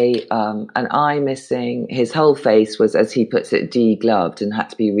an eye missing. His whole face was, as he puts it, degloved and had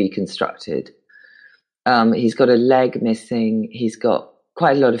to be reconstructed. He's got a leg missing. He's got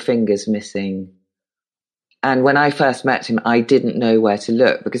quite a lot of fingers missing. And when I first met him, I didn't know where to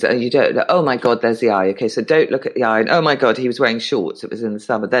look, because you don't, oh my God, there's the eye. Okay, so don't look at the eye. And oh my God, he was wearing shorts. It was in the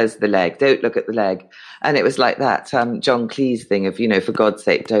summer. There's the leg. Don't look at the leg. And it was like that John Cleese thing of, for God's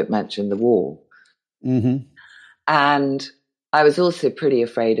sake, don't mention the war. Mm-hmm. And I was also pretty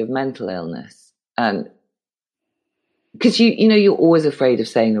afraid of mental illness, and because you're always afraid of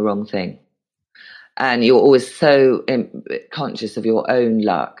saying the wrong thing, and you're always so conscious of your own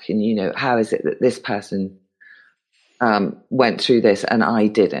luck, and how is it that this person went through this and I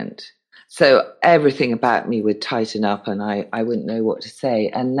didn't? So everything about me would tighten up, and I wouldn't know what to say.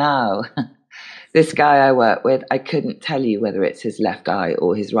 And now this guy I work with, I couldn't tell you whether it's his left eye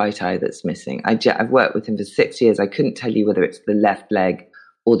or his right eye that's missing. I've worked with him for 6 years. I couldn't tell you whether it's the left leg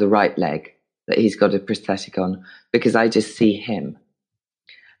or the right leg that he's got a prosthetic on, because I just see him.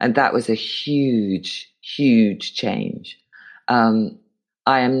 And that was a huge, huge change. I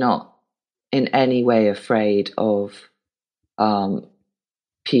am not in any way afraid of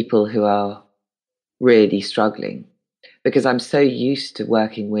people who are really struggling, because I'm so used to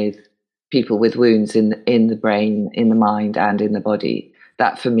working with people with wounds in the brain, in the mind, and in the body.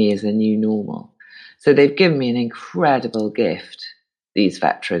 That for me is a new normal. So they've given me an incredible gift, these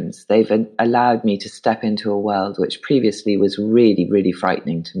veterans. They've allowed me to step into a world which previously was really, really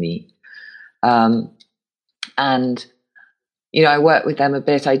frightening to me. And, I work with them a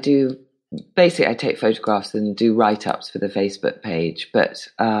bit. I do basically I take photographs and do write-ups for the Facebook page, but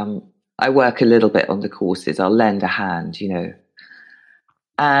I work a little bit on the courses. I'll lend a hand,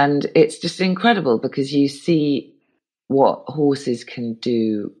 and it's just incredible because you see what horses can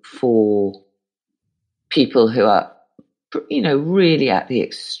do for people who are, really at the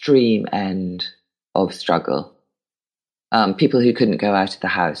extreme end of struggle. People who couldn't go out of the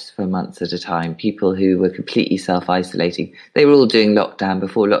house for months at a time, people who were completely self-isolating. They were all doing lockdown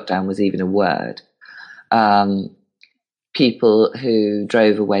before lockdown was even a word. People who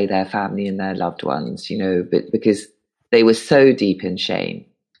drove away their family and their loved ones, because they were so deep in shame.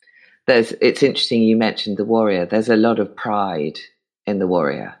 It's interesting you mentioned the warrior. There's a lot of pride in the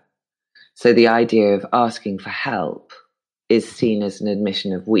warrior. So the idea of asking for help is seen as an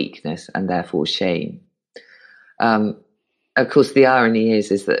admission of weakness and therefore shame. Of course, the irony is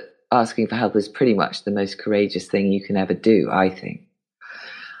that asking for help is pretty much the most courageous thing you can ever do, I think.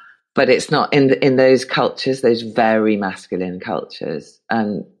 But it's not in those cultures, those very masculine cultures.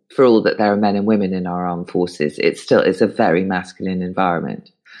 And for all that there are men and women in our armed forces, it's a very masculine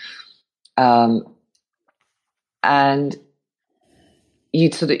environment. And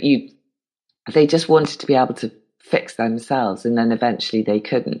they just wanted to be able to fix themselves, and then eventually they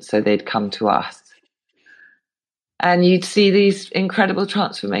couldn't, so they'd come to us. And you'd see these incredible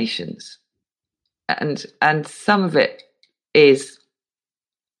transformations. And some of it is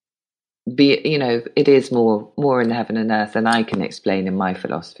it is more in heaven and earth than I can explain in my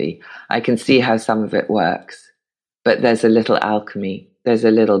philosophy. I can see how some of it works, but there's a little alchemy, there's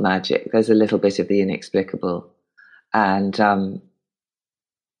a little magic, there's a little bit of the inexplicable. And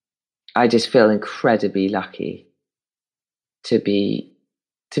I just feel incredibly lucky to be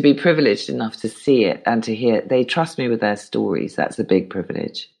privileged enough to see it and to hear it. They trust me with their stories. That's a big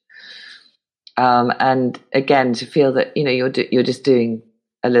privilege. And again, to feel that, you're just doing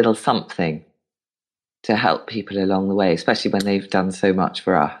a little something to help people along the way, especially when they've done so much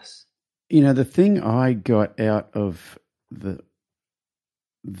for us. The thing I got out of the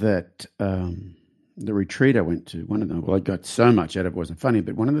retreat I went to, I got so much out of it, wasn't funny,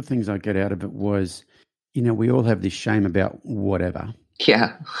 but one of the things I got out of it was, we all have this shame about whatever.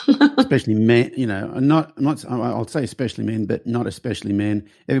 Yeah. Especially men, I'll say especially men, but not especially men.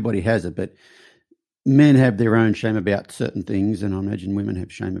 Everybody has it, but men have their own shame about certain things, and I imagine women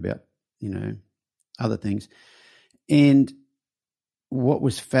have shame about, other things. And what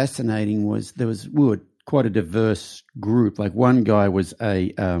was fascinating was we were quite a diverse group. Like one guy was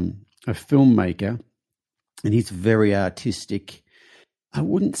a filmmaker, and he's very artistic. I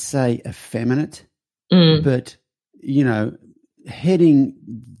wouldn't say effeminate, but, heading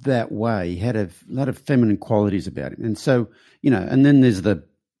that way, he had a lot of feminine qualities about him. And so, and then there's the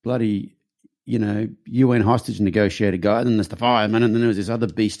bloody, UN hostage negotiator guy, and then there's the fireman, and then there was this other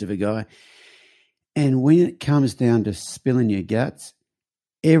beast of a guy. And when it comes down to spilling your guts,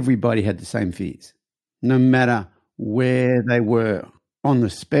 everybody had the same fears, no matter where they were on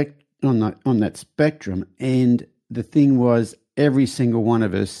the on that spectrum. And the thing was, every single one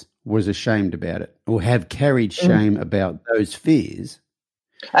of us was ashamed about it, or have carried shame about those fears.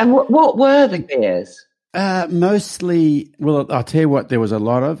 And what were the fears? Mostly, well, I'll tell you what, there was a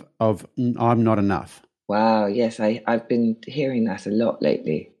lot of I'm not enough. Wow, yes, I've been hearing that a lot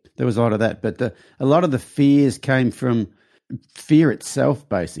lately. There was a lot of that, but a lot of the fears came from fear itself,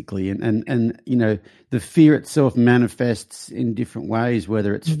 basically, and the fear itself manifests in different ways,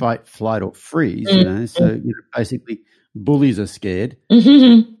 whether it's fight, flight, or freeze. So basically, bullies are scared.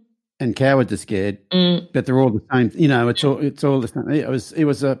 Mm-hmm. And cowards are scared, but they're all the same. It's all the same.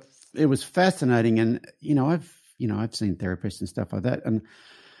 It was fascinating, and I've seen therapists and stuff like that. And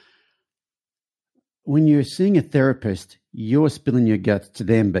when you're seeing a therapist, you're spilling your guts to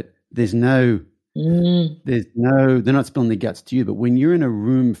them, but they're not spilling their guts to you. But when you're in a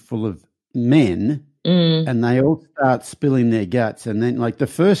room full of men and they all start spilling their guts, and then like the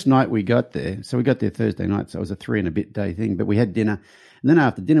first night we got there, so we got there Thursday night, so it was a 3 and a bit day thing, but we had dinner. And then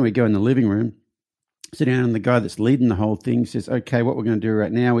after dinner, we go in the living room, sit down, and the guy that's leading the whole thing says, okay, what we're going to do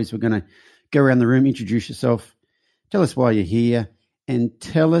right now is we're going to go around the room, introduce yourself, tell us why you're here, and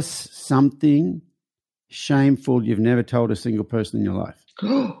tell us something shameful you've never told a single person in your life.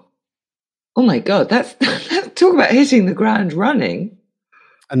 Oh my God, that's talk about hitting the ground running.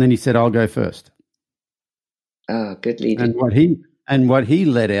 And then he said, I'll go first. Oh, good leader. And what he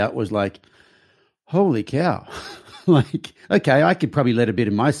let out was like, holy cow. Like, okay, I could probably let a bit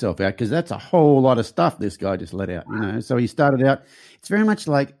of myself out because that's a whole lot of stuff this guy just let out, So he started out, it's very much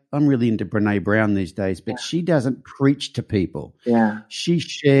like, I'm really into Brene Brown these days, but she doesn't preach to people. Yeah. She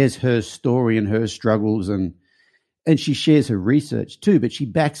shares her story and her struggles, and and she shares her research too, but she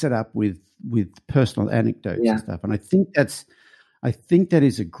backs it up with personal anecdotes and stuff. And I think that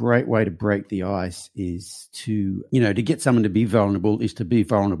is a great way to break the ice, is to, to get someone to be vulnerable is to be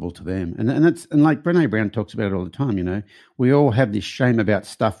vulnerable to them. And like Brené Brown talks about it all the time, we all have this shame about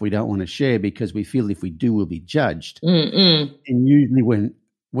stuff we don't want to share because we feel if we do, we'll be judged. Mm-mm. And usually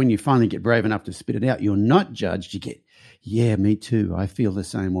when you finally get brave enough to spit it out, you're not judged. You get, yeah, me too. I feel the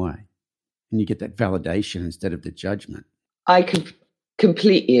same way. And you get that validation instead of the judgment. I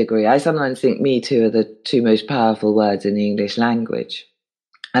completely agree. I sometimes think me too are the two most powerful words in the English language.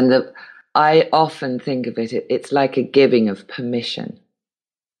 And I often think of it's like a giving of permission,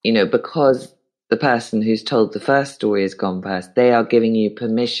 because the person who's told the first story has gone first, they are giving you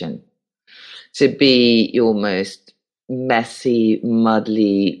permission to be your most messy,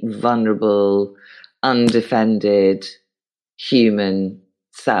 muddly, vulnerable, undefended human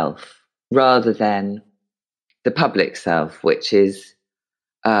self, rather than the public self, which is,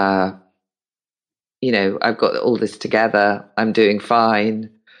 I've got all this together. I'm doing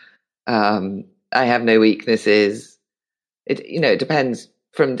fine. I have no weaknesses. It depends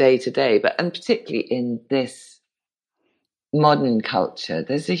from day to day, and particularly in this modern culture,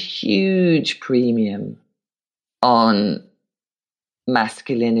 there's a huge premium on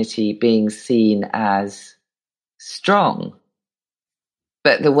masculinity being seen as strong.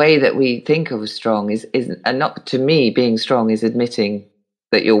 But the way that we think of strong is and not, to me, being strong is admitting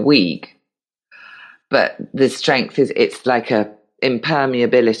that you're weak. But the strength it's like a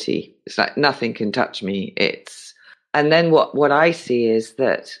impermeability. It's like nothing can touch me. And then what I see is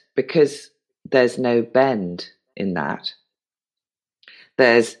that because there's no bend in that,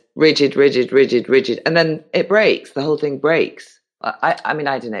 there's rigid, and then it breaks. The whole thing breaks. I mean,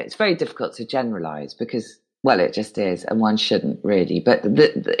 I don't know. It's very difficult to generalize because, well, it just is, and one shouldn't really. But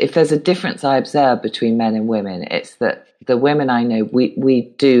if there's a difference I observe between men and women, it's that the women I know,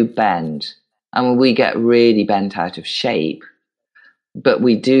 we do bend. And we get really bent out of shape, but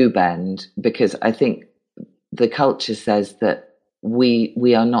we do bend because I think the culture says that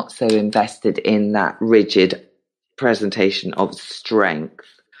we are not so invested in that rigid presentation of strength.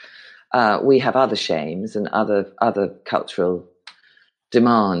 We have other shames and other cultural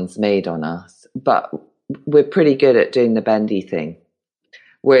demands made on us, but we're pretty good at doing the bendy thing.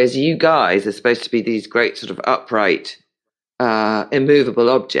 Whereas you guys are supposed to be these great sort of upright, immovable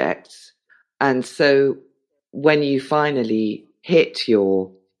objects. And so when you finally hit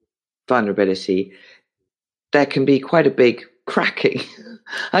your vulnerability, there can be quite a big cracking.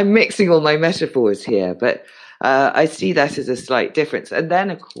 I'm mixing all my metaphors here, but I see that as a slight difference. And then,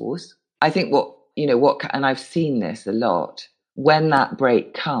 of course, I think and I've seen this a lot, when that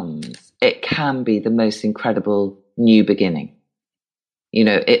break comes, it can be the most incredible new beginning.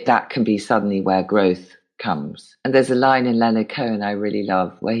 That can be suddenly where growth comes. And there's a line in Leonard Cohen I really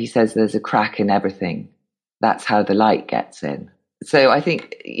love where he says there's a crack in everything. That's how the light gets in. So I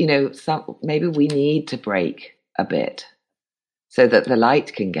think, maybe we need to break a bit so that the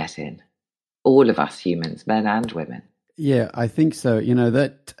light can get in. All of us humans, men and women. Yeah, I think so.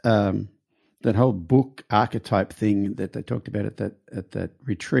 That whole book archetype thing that they talked about at that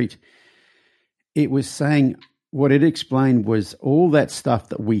retreat, it was saying, what it explained was all that stuff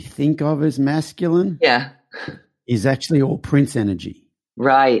that we think of as masculine is actually all Prince energy.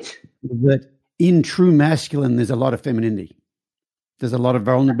 Right. That in true masculine, there's a lot of femininity. There's a lot of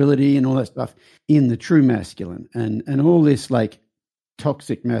vulnerability and all that stuff in the true masculine. And all this like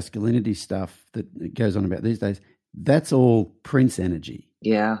toxic masculinity stuff that goes on about these days, that's all Prince energy.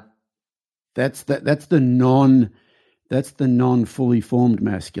 Yeah. That's the non fully formed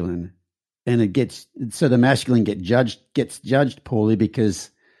masculine. And the masculine gets judged poorly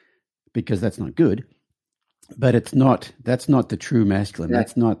because that's not good. But that's not the true masculine. Yeah.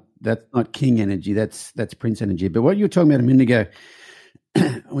 That's not king energy. That's Prince energy. But what you were talking about a minute ago,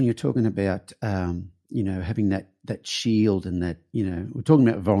 when you're talking about having that shield and that, we're talking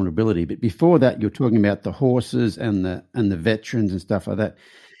about vulnerability. But before that, you're talking about the horses and the veterans and stuff like that.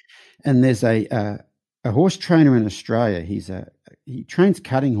 And there's a horse trainer in Australia. He trains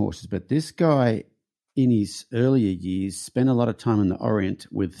cutting horses, but this guy in his earlier years spent a lot of time in the Orient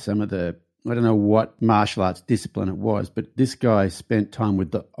with some of the, I don't know what martial arts discipline it was, but this guy spent time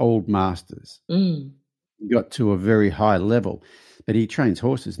with the old masters. Got to a very high level, but he trains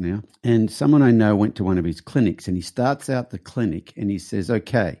horses now. And someone I know went to one of his clinics, and he starts out the clinic and he says,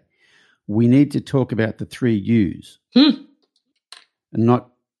 okay, we need to talk about the 3 U's. And not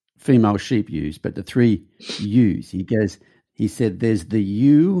female sheep U's, but the 3 U's. He said, there's the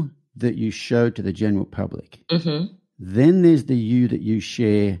you that you show to the general public. Mm-hmm. Then there's the you that you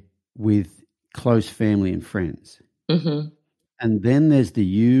share with close family and friends. Mm-hmm. And then there's the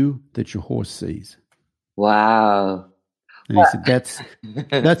you that your horse sees. Wow. And he said,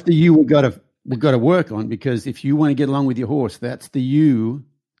 that's the you we've got to work on, because if you want to get along with your horse, that's the you.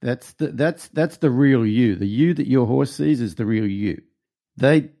 That's the real you. The you that your horse sees is the real you.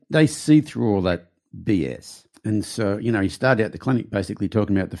 They see through all that BS. And so, he started out the clinic basically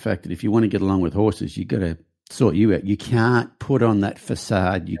talking about the fact that if you want to get along with horses, you got to sort you out. You can't put on that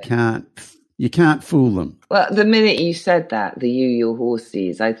facade. You can't fool them. Well, the minute you said that, the you your horse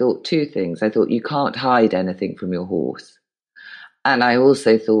sees, I thought two things. I thought you can't hide anything from your horse. And I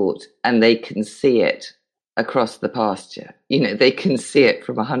also thought, and they can see it across the pasture. They can see it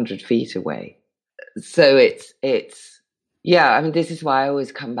from 100 feet away. So it's yeah, I mean, this is why I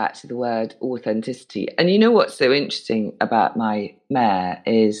always come back to the word authenticity. And you know what's so interesting about my mare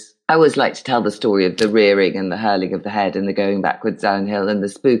is I always like to tell the story of the rearing and the hurling of the head and the going backwards downhill and the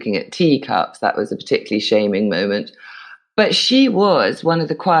spooking at teacups. That was a particularly shaming moment. But she was one of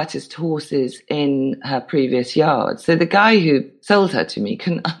the quietest horses in her previous yard. So the guy who sold her to me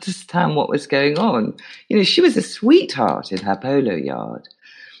couldn't understand what was going on. She was a sweetheart in her polo yard.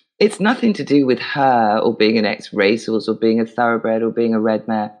 It's nothing to do with her or being an ex-racehorse or being a thoroughbred or being a red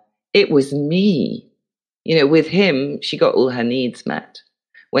mare. It was me. With him, she got all her needs met.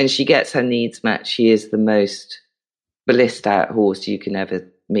 When she gets her needs met, she is the most blissed out horse you can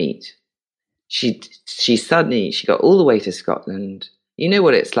ever meet. She got all the way to Scotland. You know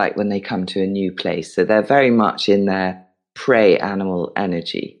what it's like when they come to a new place. So they're very much in their prey animal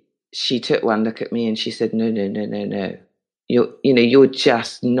energy. She took one look at me and she said, no. You're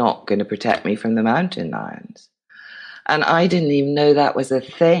just not going to protect me from the mountain lions. And I didn't even know that was a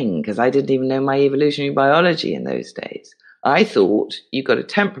thing, because I didn't even know my evolutionary biology in those days. I thought you got a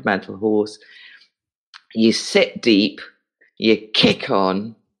temperamental horse, you sit deep, you kick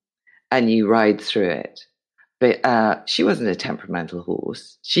on, and you ride through it. But she wasn't a temperamental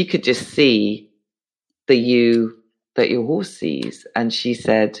horse. She could just see the you that your horse sees. And she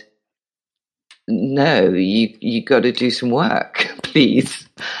said, no, you got to do some work, please.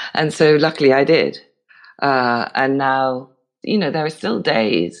 And so luckily I did. And now, there are still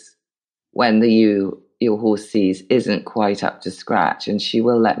days when the you your horse sees isn't quite up to scratch, and she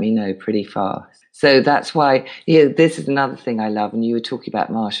will let me know pretty fast. So that's why, this is another thing I love. And you were talking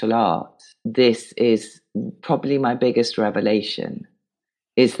about martial arts. This is probably my biggest revelation,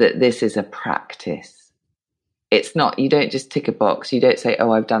 is that this is a practice. It's not, you don't just tick a box. You don't say,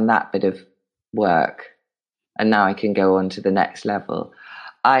 oh, I've done that bit of work and now I can go on to the next level.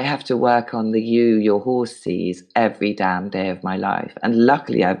 I have to work on the you your horse sees every damn day of my life. And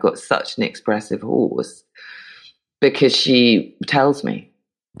luckily I've got such an expressive horse, because she tells me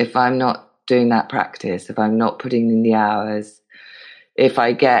if I'm not doing that practice, if I'm not putting in the hours, if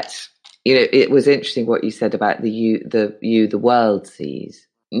I get, it was interesting what you said about the world sees.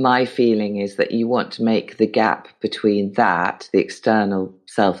 My feeling is that you want to make the gap between that, the external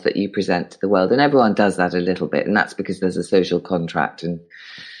self that you present to the world, and everyone does that a little bit, and that's because there's a social contract, and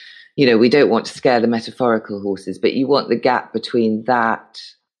we don't want to scare the metaphorical horses, but you want the gap between that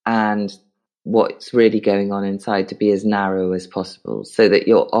and what's really going on inside to be as narrow as possible, so that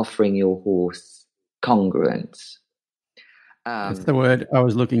you're offering your horse congruence. That's the word I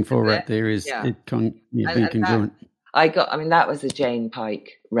was looking for right there, is being congruent. That was a Jane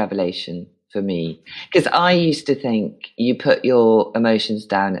Pike revelation for me, because I used to think you put your emotions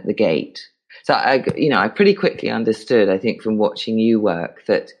down at the gate. So I pretty quickly understood, I think, from watching you work,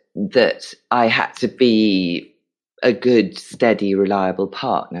 that I had to be a good, steady, reliable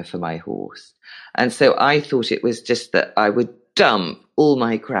partner for my horse. And so I thought it was just that I would dump all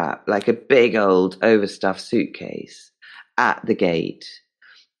my crap like a big old overstuffed suitcase at the gate,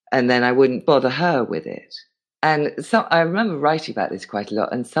 and then I wouldn't bother her with it. And so I remember writing about this quite a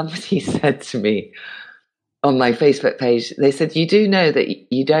lot, and somebody said to me on my Facebook page, they said, you do know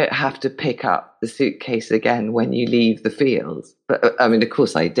that you don't have to pick up the suitcase again when you leave the fields. But of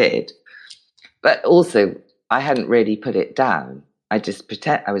course I did. But also I hadn't really put it down. I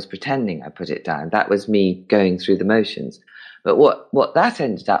was pretending I put it down. That was me going through the motions. But what that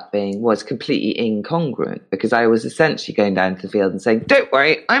ended up being was completely incongruent, because I was essentially going down to the field and saying, don't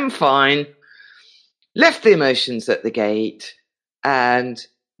worry, I'm fine. Left the emotions at the gate, and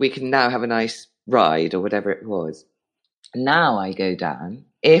we can now have a nice ride, or whatever it was. Now I go down.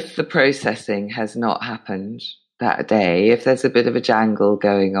 If the processing has not happened that day, if there's a bit of a jangle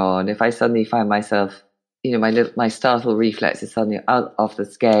going on, if I suddenly find myself, my startle reflex is suddenly off the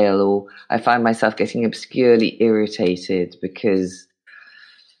scale, or I find myself getting obscurely irritated because,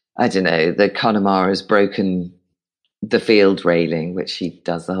 I don't know, the Connemara has broken the field railing, which she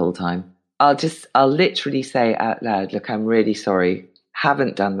does the whole time. I'll literally say out loud, look, I'm really sorry.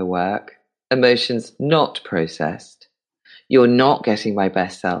 Haven't done the work. Emotions not processed. You're not getting my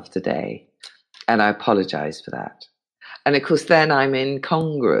best self today. And I apologize for that. And of course, then I'm in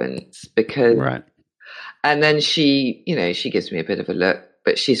congruence because, Right. And then she gives me a bit of a look,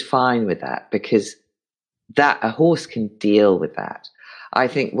 but she's fine with that because a horse can deal with that. I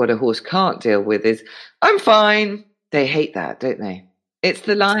think what a horse can't deal with is, I'm fine. They hate that, don't they? It's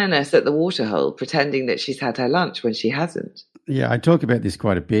the lioness at the waterhole pretending that she's had her lunch when she hasn't. Yeah, I talk about this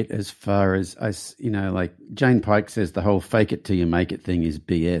quite a bit as far as, like Jane Pike says the whole fake it till you make it thing is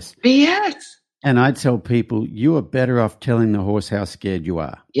BS. BS. And I tell people, you are better off telling the horse how scared you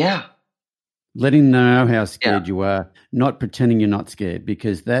are. Yeah. Letting them know how scared you are, not pretending you're not scared,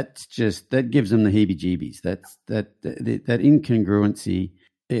 because that gives them the heebie-jeebies. That incongruency,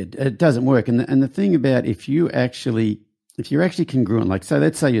 it doesn't work. And the thing about if you're actually congruent, like so,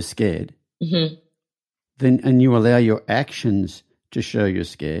 let's say you're scared, mm-hmm. then and you allow your actions to show you're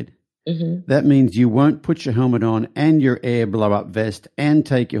scared. Mm-hmm. That means you won't put your helmet on and your air blow-up vest and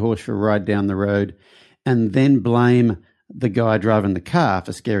take your horse for a ride down the road, and then blame the guy driving the car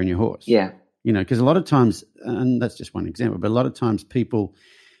for scaring your horse. Yeah. Because a lot of times, and that's just one example, but a lot of times people,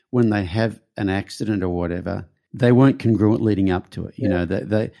 when they have an accident or whatever, they weren't congruent leading up to it.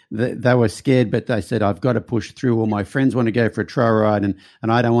 They were scared, but they said, I've got to push through, or my friends want to go for a trail ride and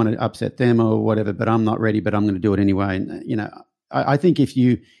I don't want to upset them or whatever, but I'm not ready, but I'm going to do it anyway. And, I think if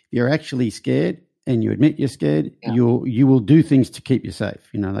you're actually scared and you admit you're scared, you will do things to keep you safe,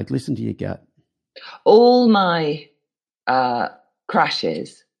 like listen to your gut. All my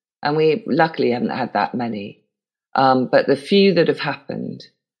crashes, and we luckily haven't had that many. But the few that have happened,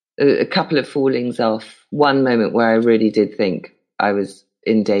 a couple of fallings off, one moment where I really did think I was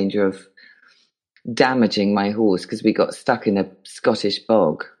in danger of damaging my horse because we got stuck in a Scottish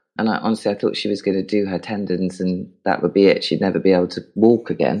bog. And I thought she was going to do her tendons and that would be it. She'd never be able to walk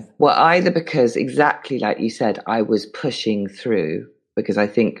again. Well, either because exactly like you said, I was pushing through because I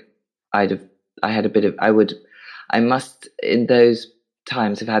think I must in those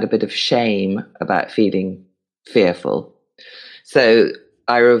times have had a bit of shame about feeling fearful. So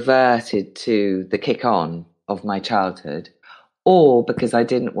I reverted to the kick on of my childhood, or because I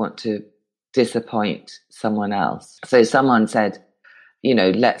didn't want to disappoint someone else. So someone said,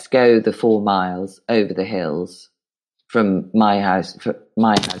 let's go the 4 miles over the hills from my house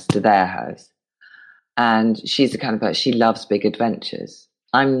to their house. And she's the kind of person, she loves big adventures.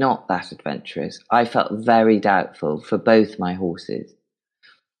 I'm not that adventurous. I felt very doubtful for both my horses.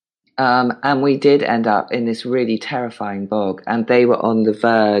 And we did end up in this really terrifying bog, and they were on the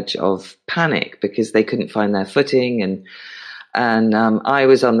verge of panic because they couldn't find their footing, and I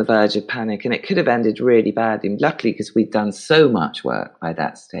was on the verge of panic, and it could have ended really badly. Luckily, because we'd done so much work by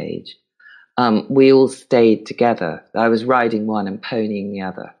that stage, we all stayed together. I was riding one and ponying the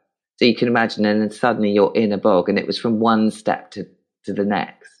other. So you can imagine, and then suddenly you're in a bog, and it was from one step to the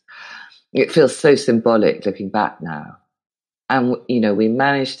next. It feels so symbolic looking back now. And, we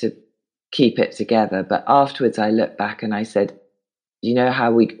managed to keep it together. But afterwards, I looked back and I said,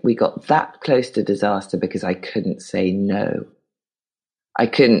 how we got that close to disaster because I couldn't say no. I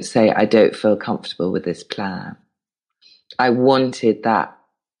couldn't say, I don't feel comfortable with this plan. I wanted that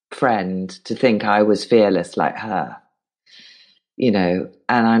friend to think I was fearless like her, and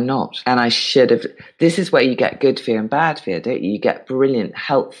I'm not. And I should have. This is where you get good fear and bad fear, don't you? You get brilliant,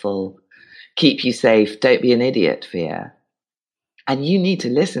 helpful, keep you safe, don't be an idiot fear. And you need to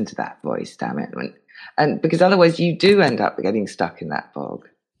listen to that voice, damn it. And because otherwise you do end up getting stuck in that bog.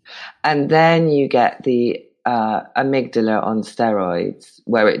 And then you get the amygdala on steroids,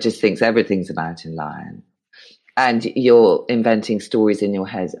 where it just thinks everything's a mountain lion. And you're inventing stories in your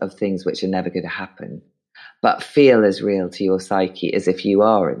head of things which are never going to happen, but feel as real to your psyche as if you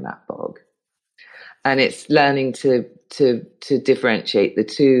are in that bog. And it's learning to differentiate the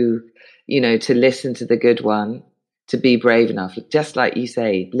two, to listen to the good one, to be brave enough, just like you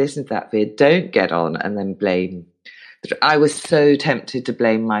say, listen to that fear, don't get on and then blame. I was so tempted to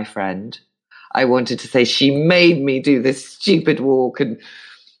blame my friend. I wanted to say she made me do this stupid walk,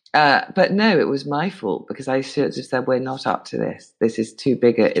 but no, it was my fault because I should have said, we're not up to this. This is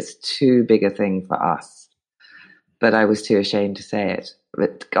it's too big a thing for us. But I was too ashamed to say it.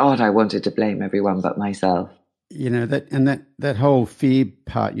 But God, I wanted to blame everyone but myself. That whole fear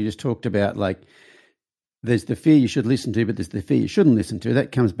part you just talked about, like, there's the fear you should listen to, but there's the fear you shouldn't listen to.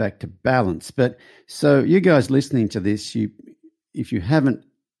 That comes back to balance. But so you guys listening to this, if you haven't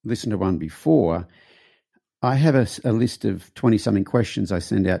listened to one before, I have a list of 20-something questions I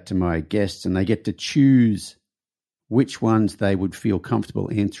send out to my guests, and they get to choose which ones they would feel comfortable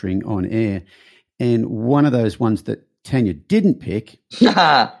answering on air. And one of those ones that Tania didn't pick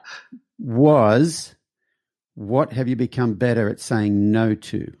was, what have you become better at saying no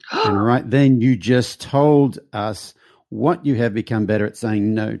to? And right then you just told us what you have become better at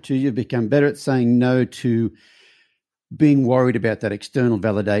saying no to. You've become better at saying no to being worried about that external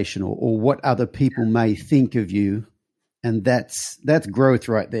validation or what other people may think of you. And that's growth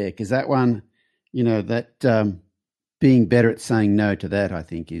right there, because that one, that being better at saying no to that, I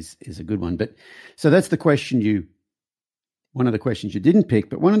think, is a good one. But so that's one of the questions you didn't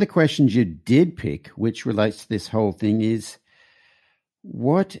pick. But one of the questions you did pick, which relates to this whole thing, is,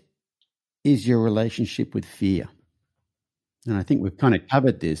 what is your relationship with fear? And I think we've kind of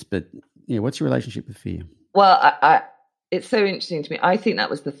covered this, but what's your relationship with fear? Well, I it's so interesting to me. I think that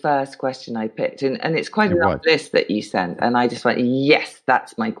was the first question I picked, and it's quite a long list that you sent. And I just went, yes,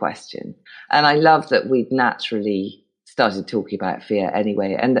 that's my question. And I love that we'd naturally started talking about fear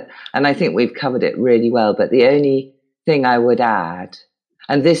anyway. And I think we've covered it really well. But the only thing I would add,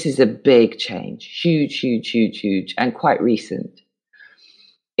 and this is a big change, huge, and quite recent,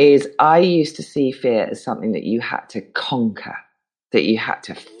 is I used to see fear as something that you had to conquer, that you had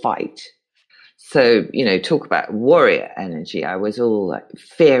to fight. So, talk about warrior energy. I was all like,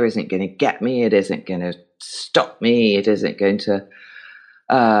 fear isn't going to get me. It isn't going to stop me. It isn't going to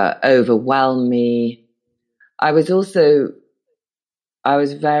overwhelm me. I was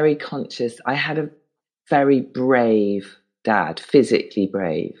very conscious. I had a very brave dad, physically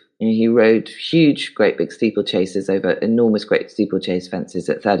brave. He rode huge, great big steeplechases over enormous, great steeplechase fences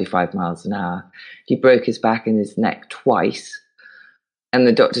at 35 miles an hour. He broke his back and his neck twice. And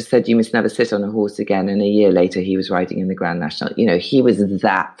the doctor said, you must never sit on a horse again. And a year later, he was riding in the Grand National. He was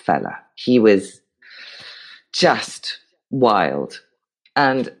that fella. He was just wild.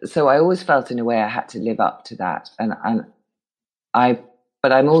 And so I always felt in a way I had to live up to that.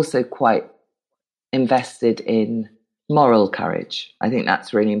 But I'm also quite invested in moral courage. I think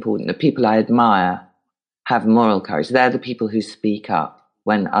that's really important. The people I admire have moral courage. They're the people who speak up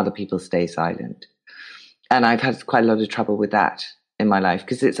when other people stay silent. And I've had quite a lot of trouble with that in my life,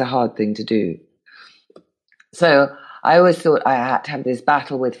 because it's a hard thing to do. So I always thought I had to have this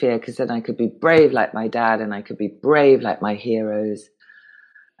battle with fear, because then I could be brave like my dad, and I could be brave like my heroes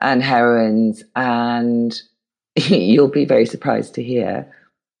and heroines. And you'll be very surprised to hear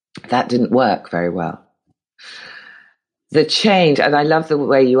that didn't work very well. The change, and I love the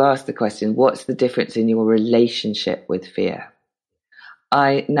way you asked the question, what's the difference in your relationship with fear?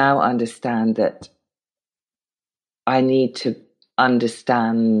 I now understand that I need to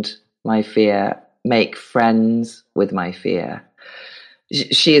understand my fear, make friends with my fear.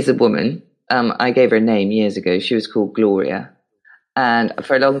 She is a woman. I gave her a name years ago. She was called Gloria. And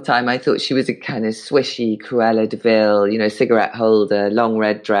for a long time, I thought she was a kind of swishy Cruella de Vil, cigarette holder, long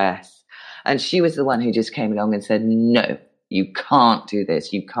red dress. And she was the one who just came along and said, no, you can't do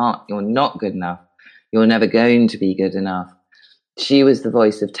this. You're not good enough. You're never going to be good enough. She was the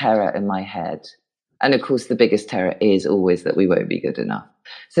voice of terror in my head. And of course, the biggest terror is always that we won't be good enough.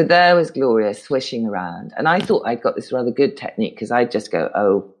 So there was Gloria swishing around. And I thought I'd got this rather good technique, because I'd just go,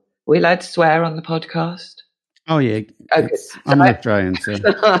 are we allowed to swear on the podcast? Oh, yeah. Okay. I'm Australian, so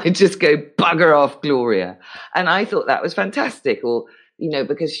I just go, bugger off, Gloria. And I thought that was fantastic. Or,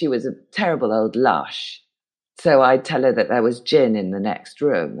 because she was a terrible old lush. So I'd tell her that there was gin in the next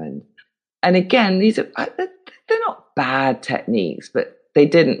room. And again, they're not bad techniques, but they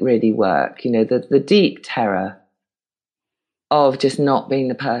didn't really work. The deep terror of just not being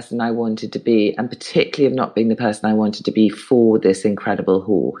the person I wanted to be, and particularly of not being the person I wanted to be for this incredible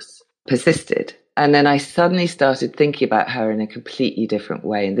horse, persisted. And then I suddenly started thinking about her in a completely different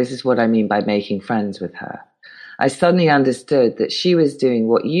way. And this is what I mean by making friends with her. I suddenly understood that she was doing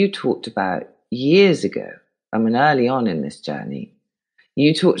what you talked about years ago. Early on in this journey.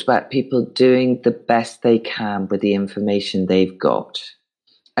 You talked about people doing the best they can with the information they've got.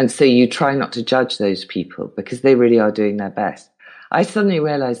 And so you try not to judge those people, because they really are doing their best. I suddenly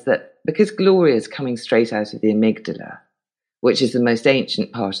realized that because Gloria is coming straight out of the amygdala, which is the most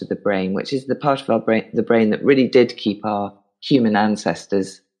ancient part of the brain, which is the part of our brain, the brain that really did keep our human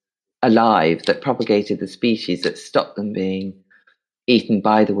ancestors alive, that propagated the species, that stopped them being eaten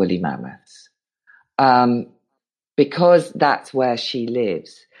by the woolly mammoths. Because that's where she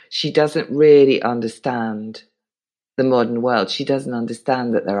lives, she doesn't really understand the modern world. She doesn't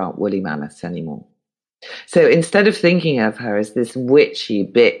understand that there aren't woolly mammoths anymore. So instead of thinking of her as this witchy,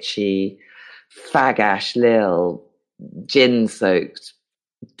 bitchy, fagash, lil, gin-soaked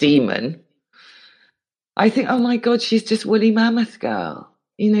demon, I think, oh my God, she's just woolly mammoth girl.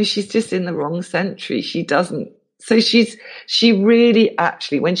 She's just in the wrong century. She doesn't So she really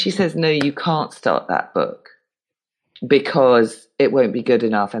actually, when she says, no, you can't start that book because it won't be good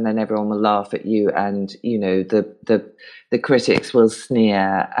enough and then everyone will laugh at you and, you know, the critics will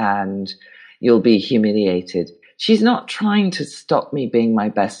sneer and you'll be humiliated. She's not trying to stop me being my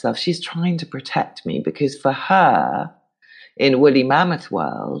best self. She's trying to protect me, because for her, in woolly mammoth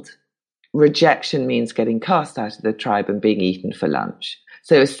world, rejection means getting cast out of the tribe and being eaten for lunch.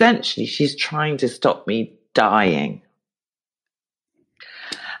 So essentially, she's trying to stop me dying.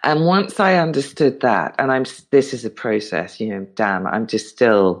 And once I understood that, and this is a process, you know, damn, I'm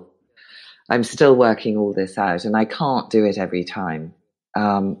still working all this out, and I can't do it every time.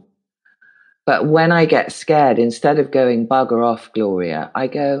 But when I get scared, instead of going, bugger off, Gloria, I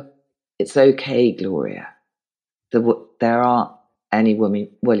go, it's okay, Gloria. There aren't any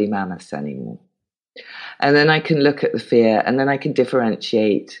woolly mammoths anymore. And then I can look at the fear, and then I can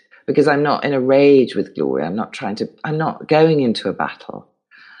differentiate, because I'm not in a rage with Gloria. I'm not going into a battle.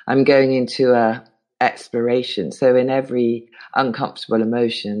 I'm going into a exploration. So in every uncomfortable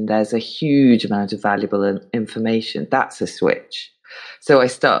emotion, there's a huge amount of valuable information. That's a switch. So I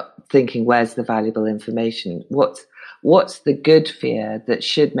start thinking, where's the valuable information? What's the good fear that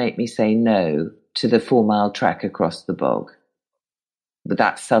should make me say no to the 4-mile trek across the bog? But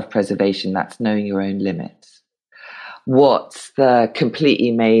that's self-preservation. That's knowing your own limits. What's the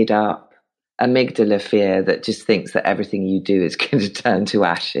completely made up amygdala fear that just thinks that everything you do is going to turn to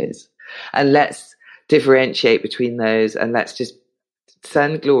ashes? And let's differentiate between those, and let's just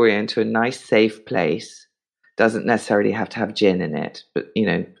send Gloria into a nice, safe place. Doesn't necessarily have to have gin in it, but, you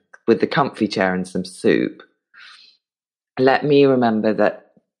know, with the comfy chair and some soup. Let me remember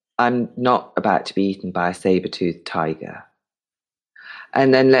that I'm not about to be eaten by a saber-toothed tiger.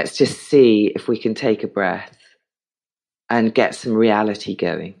 And then let's just see if we can take a breath and get some reality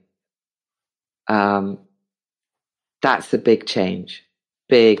going. That's the big change.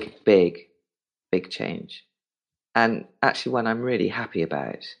 Big change. And actually one I'm really happy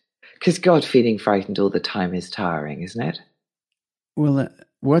about. Because God, feeling frightened all the time is tiring, isn't it? Well,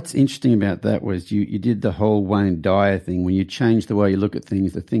 what's interesting about that was you did the whole Wayne Dyer thing. When you change the way you look at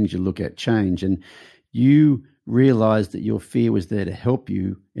things, the things you look at change. And you realized that your fear was there to help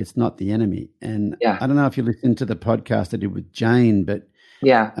you. It's not the enemy. And yeah. I don't know if you listened to the podcast I did with Jane, but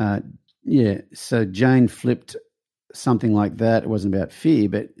so Jane flipped something like that. It wasn't about fear,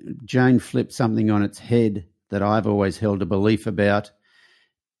 but Jane flipped something on its head that I've always held a belief about.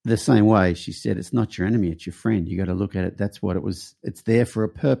 The same way, she said, it's not your enemy, it's your friend. You got to look at it. That's what it was. It's there for a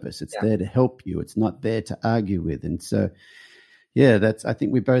purpose. It's there to help you. It's not there to argue with. And so, I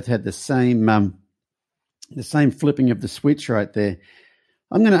think we both had the same flipping of the switch right there.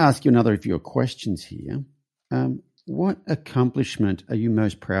 I'm going to ask you another of your questions here. What accomplishment are you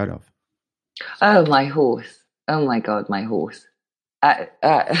most proud of? Oh, my horse. Oh, my God, my horse. It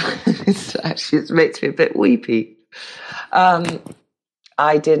makes me a bit weepy.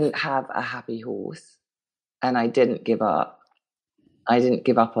 I didn't have a happy horse, and I didn't give up. I didn't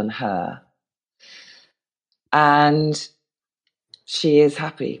give up on her. And she is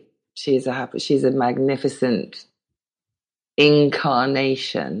happy. She's a magnificent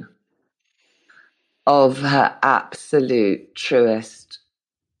incarnation of her absolute truest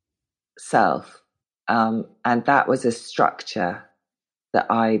self. And that was a structure that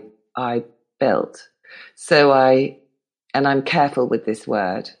I built. So and I'm careful with this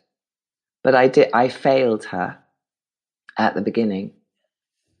word, but I failed her at the beginning.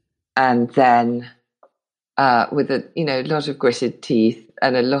 And then with a lot of gritted teeth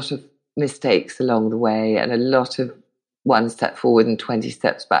and a lot of mistakes along the way, and a lot of 1 step forward and 20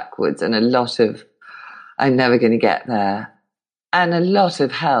 steps backwards, and a lot of I'm never going to get there, and a lot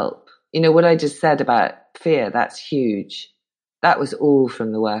of help. You know, what I just said about fear, that's huge. That was all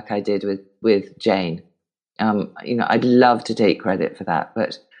from the work I did with Jane. I'd love to take credit for that,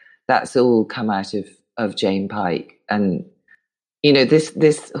 but that's all come out of Jane Pike. And,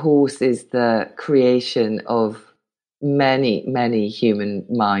 this horse is the creation of many, many human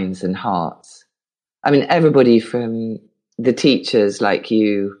minds and hearts. I mean, everybody from the teachers like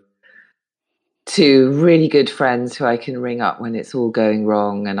you to really good friends who I can ring up when it's all going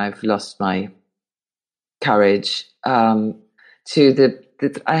wrong and I've lost my courage, to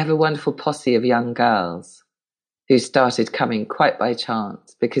I have a wonderful posse of young girls who started coming quite by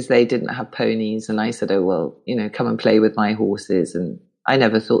chance because they didn't have ponies. And I said, oh, well, come and play with my horses. And I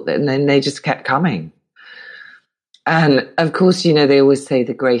never thought that. And then they just kept coming. And of course, they always say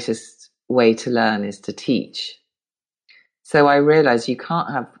the greatest way to learn is to teach. So I realized you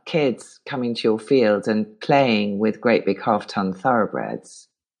can't have kids coming to your field and playing with great big half-ton thoroughbreds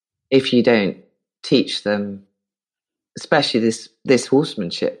if you don't teach them especially this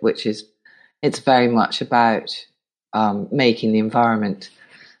horsemanship, which is, it's very much about making the environment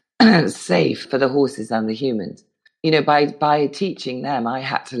safe for the horses and the humans. By teaching them, I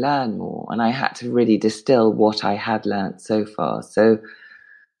had to learn more, and I had to really distill what I had learned so far. So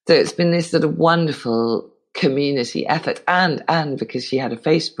it's been this sort of wonderful community effort, and because she had a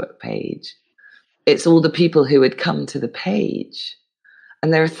Facebook page, it's all the people who had come to the page,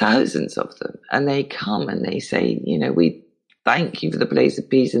 and there are thousands of them, and they come and they say, we thank you for the Blaze of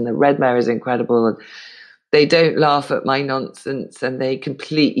Peace, and the Red Mare is incredible, and they don't laugh at my nonsense, and they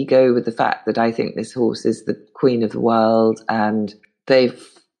completely go with the fact that I think this horse is the queen of the world, and they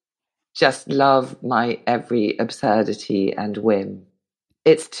just love my every absurdity and whim.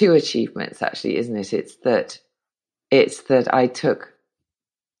 It's two achievements, actually, isn't it? It's that I took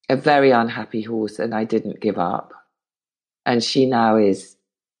a very unhappy horse and I didn't give up, and she now is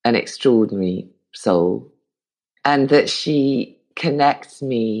an extraordinary soul, and that she connects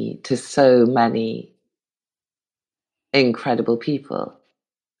me to so many incredible people,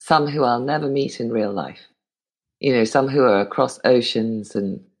 some who I'll never meet in real life, some who are across oceans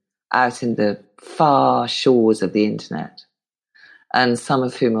and out in the far shores of the internet, and some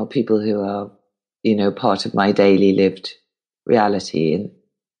of whom are people who are, part of my daily lived reality. And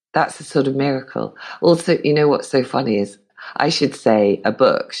that's a sort of miracle. Also, what's so funny is I should say a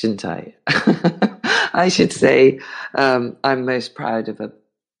book, shouldn't I? I should say I'm most proud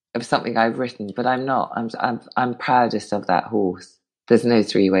of something I've written, but I'm not. I'm proudest of that horse. There's no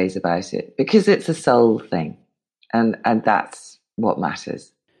three ways about it, because it's a soul thing, and that's what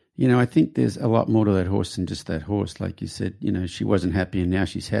matters. I think there's a lot more to that horse than just that horse. Like you said, she wasn't happy and now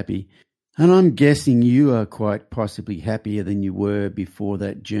she's happy. And I'm guessing you are quite possibly happier than you were before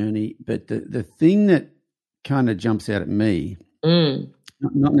that journey. But the thing that kind of jumps out at me,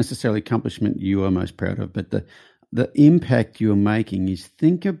 not necessarily accomplishment you are most proud of, but the impact you're making is,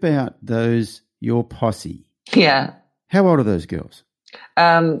 think about your posse. Yeah. How old are those girls?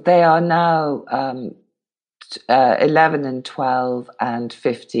 They are now 11 and 12 and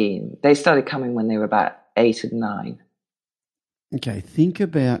 15. They started coming when they were about 8 and 9. Okay,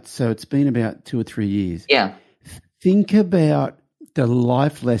 so it's been about 2 or 3 years. Yeah. Think about the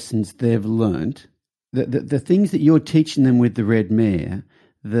life lessons they've learned, the things that you're teaching them with the Red Mare,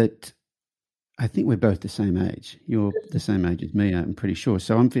 that I think we're both the same age. You're the same age as me, I'm pretty sure.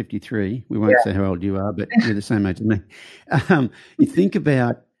 So I'm 53. We won't say how old you are, but you're the same age as me. You think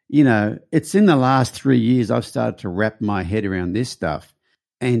about, it's in the last 3 years I've started to wrap my head around this stuff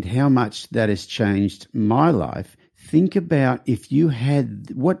and how much that has changed my life. Think about if you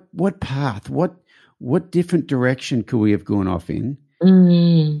had, what path, what different direction could we have gone off in?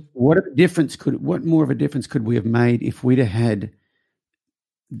 What more of a difference could we have made if we'd have had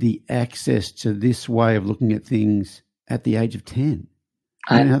the access to this way of looking at things at the age of 10?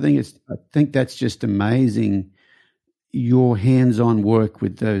 I think that's just amazing. Your hands-on work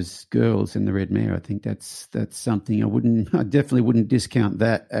with those girls in the Red Mare, I think that's something I definitely wouldn't discount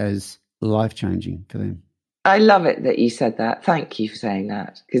that as life-changing for them. I love it that you said that. Thank you for saying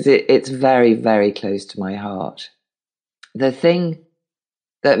that, because it's very, very close to my heart. The thing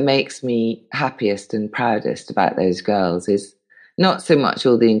that makes me happiest and proudest about those girls is not so much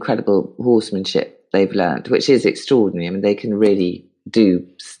all the incredible horsemanship they've learned, which is extraordinary. I mean, they can really do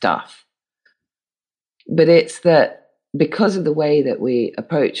stuff. But it's that because of the way that we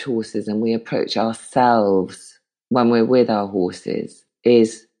approach horses and we approach ourselves when we're with our horses,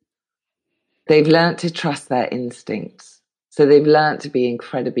 is they've learned to trust their instincts. So they've learned to be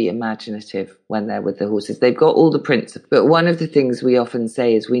incredibly imaginative when they're with the horses. They've got all the principles. But one of the things we often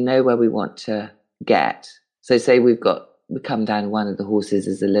say is we know where we want to get. So say we come down, one of the horses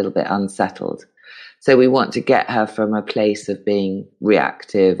is a little bit unsettled. So we want to get her from a place of being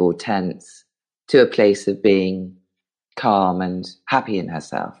reactive or tense to a place of being calm and happy in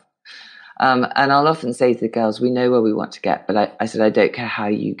herself. And I'll often say to the girls, we know where we want to get, but I said, I don't care how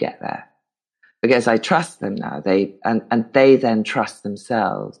you get there, because I trust them now. They then trust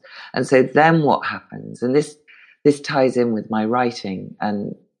themselves. And so then what happens, and this ties in with my writing,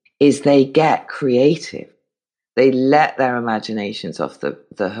 and is they get creative. They let their imaginations off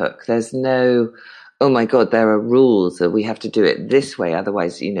the hook. There's no, oh my God, there are rules that we have to do it this way.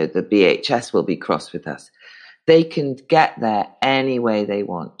 Otherwise, the BHS will be cross with us. They can get there any way they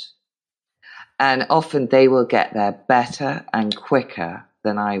want. And often they will get there better and quicker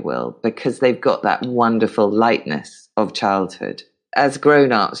than I will, because they've got that wonderful lightness of childhood. As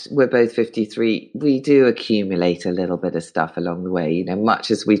grown-ups, we're both 53, we do accumulate a little bit of stuff along the way,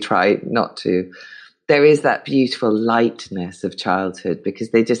 much as we try not to. There is that beautiful lightness of childhood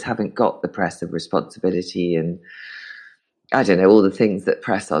because they just haven't got the press of responsibility and I don't know, all the things that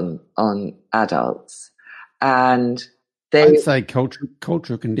press on adults. And I'd say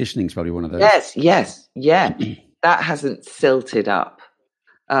cultural conditioning is probably one of those. Yes. That hasn't silted up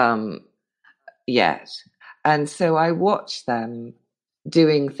yet. And so I watch them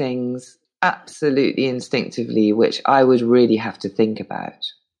doing things absolutely instinctively, which I would really have to think about.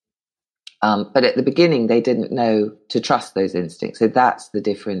 But at the beginning, they didn't know to trust those instincts. So that's the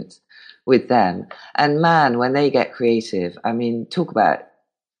difference with them. And man, when they get creative, I mean, talk about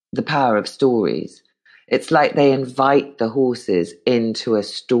the power of stories. It's like they invite the horses into a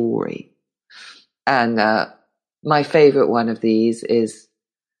story. And my favorite one of these is,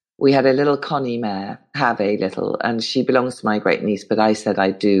 we had a little Connie mare, and she belongs to my great niece, but I said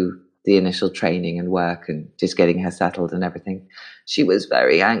I'd do the initial training and work and just getting her settled and everything. She was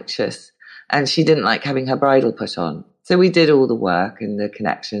very anxious and she didn't like having her bridle put on. So we did all the work and the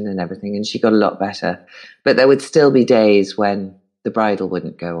connection and everything, and she got a lot better. But there would still be days when the bridle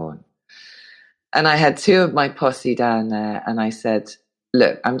wouldn't go on. And I had two of my posse down there, and I said,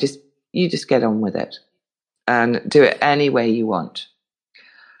 look, you just get on with it and do it any way you want.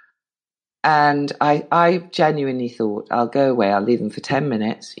 And I genuinely thought, I'll go away, I'll leave them for 10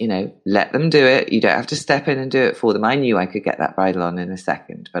 minutes, let them do it. You don't have to step in and do it for them. I knew I could get that bridle on in a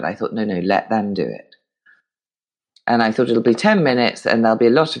second, but I thought, no, let them do it. And I thought it'll be 10 minutes and there'll be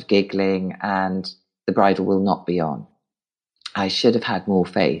a lot of giggling and the bridle will not be on. I should have had more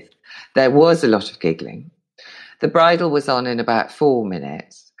faith. There was a lot of giggling. The bridle was on in about 4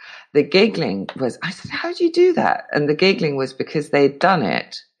 minutes. The giggling was, I said, how do you do that? And the giggling was because they'd done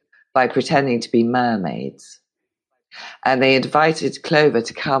it by pretending to be mermaids. And they invited Clover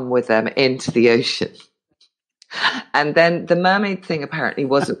to come with them into the ocean. And then the mermaid thing apparently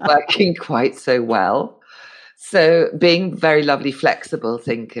wasn't working quite so well. So being very lovely, flexible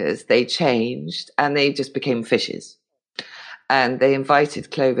thinkers, they changed and they just became fishes. And they invited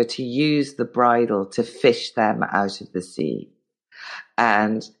Clover to use the bridle to fish them out of the sea.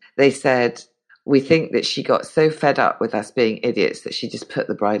 And they said, we think that she got so fed up with us being idiots that she just put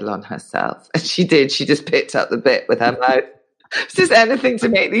the bridle on herself. And she did. She just picked up the bit with her mouth. It's just anything to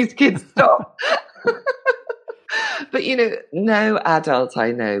make these kids stop. But, no adult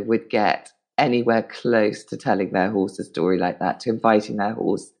I know would get anywhere close to telling their horse a story like that, to inviting their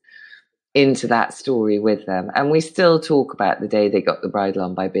horse into that story with them. And we still talk about the day they got the bridle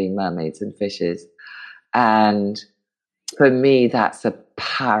on by being mermaids and fishes. And for me, that's a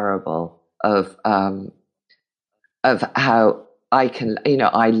parable of how I can,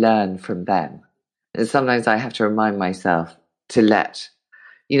 I learn from them. And sometimes I have to remind myself to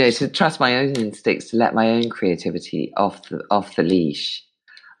to trust my own instincts, to let my own creativity off the leash,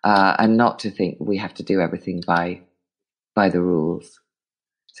 and not to think we have to do everything by the rules.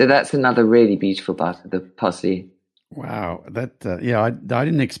 So that's another really beautiful part of the posse. Wow, that I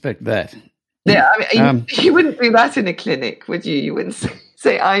didn't expect that. Yeah, I mean, you wouldn't do that in a clinic, would you? You wouldn't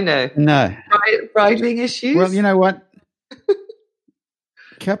say I know. No. Bridling issues? Well, you know what? A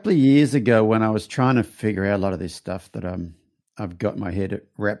couple of years ago when I was trying to figure out a lot of this stuff that I've got my head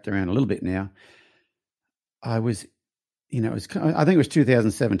wrapped around a little bit now, I was, I think it was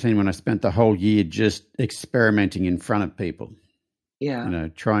 2017 when I spent the whole year just experimenting in front of people. Yeah.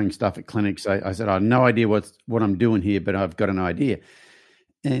 Trying stuff at clinics. I said, I have no idea what I'm doing here, but I've got an idea.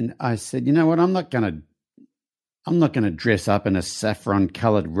 And I said, you know what? I'm not going to dress up in a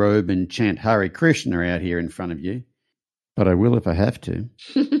saffron-coloured robe and chant Hare Krishna out here in front of you, but I will if I have to.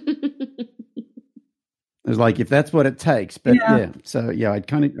 It was like, if that's what it takes. But I'd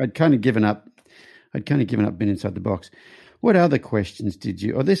kind of given up. I'd kind of given up being inside the box. What other questions did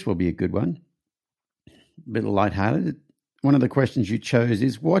you? Oh, this will be a good one. A bit lighthearted. One of the questions you chose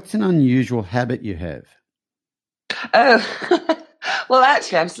is, what's an unusual habit you have? Oh, well,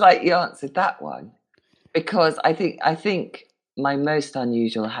 actually, I've slightly answered that one, because I think my most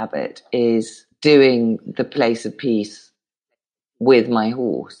unusual habit is doing the place of peace with my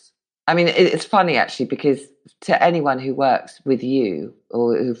horse. I mean, it's funny, actually, because to anyone who works with you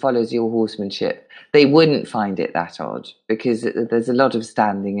or who follows your horsemanship, they wouldn't find it that odd, because there's a lot of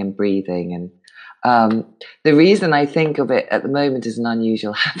standing and breathing. And the reason I think of it at the moment as an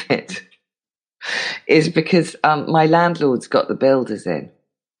unusual habit is because my landlord's got the builders in.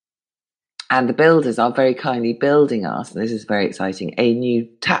 And the builders are very kindly building us, and this is very exciting, a new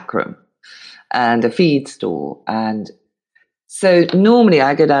tack room and a feed store. And so normally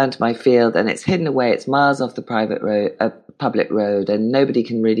I go down to my field and it's hidden away. It's miles off the public road, and nobody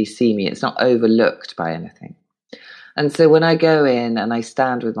can really see me. It's not overlooked by anything. And so when I go in and I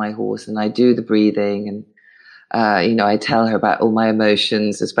stand with my horse and I do the breathing and, I tell her about all my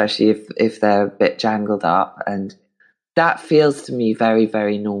emotions, especially if they're a bit jangled up. And that feels to me very,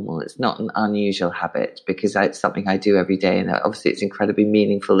 very normal. It's not an unusual habit because it's something I do every day, and obviously it's incredibly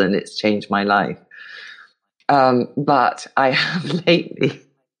meaningful and it's changed my life. But I have lately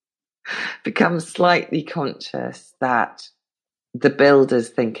become slightly conscious that the builders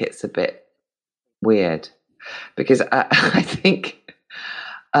think it's a bit weird, because I think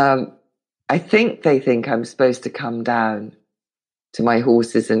they think I'm supposed to come down to my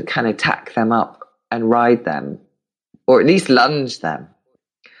horses and kind of tack them up and ride them, or at least lunge them.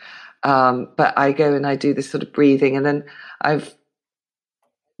 But I go and I do this sort of breathing, and then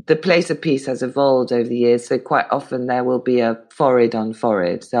the place of peace has evolved over the years. So quite often there will be a forehead on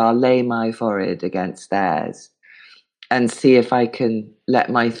forehead. So I'll lay my forehead against theirs and see if I can let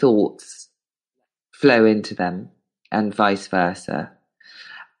my thoughts flow into them and vice versa.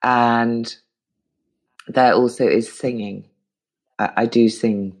 And there also is singing. I do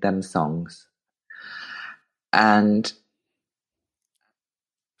sing them songs. And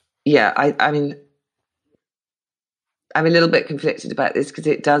yeah, I mean, I'm a little bit conflicted about this because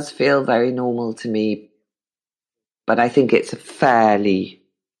it does feel very normal to me, but I think it's a fairly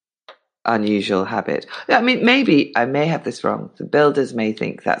unusual habit. I mean, maybe I may have this wrong. The builders may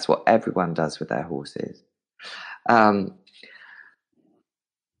think that's what everyone does with their horses. But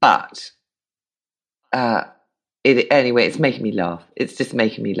anyway, it's making me laugh. It's just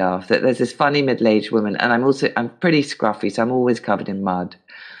making me laugh that there's this funny middle-aged woman, and I'm pretty scruffy, so I'm always covered in mud.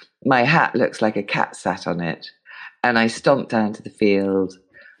 My hat looks like a cat sat on it, and I stomp down to the field,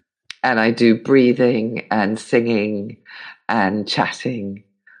 and I do breathing and singing and chatting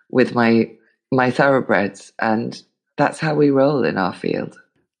with my thoroughbreds, and that's how we roll in our field.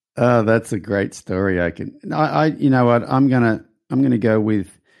 Oh, that's a great story. You know what? I'm gonna go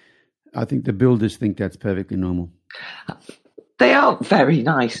with. I think the builders think that's perfectly normal. They are very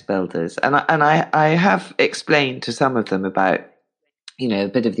nice builders, and I have explained to some of them about, a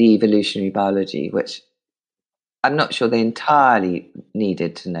bit of the evolutionary biology, which I'm not sure they entirely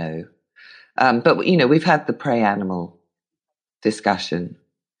needed to know. But we've had the prey animal discussion.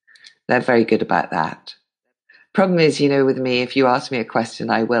 They're very good about that. Problem is, with me, if you ask me a question,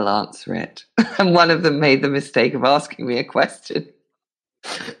 I will answer it. And one of them made the mistake of asking me a question.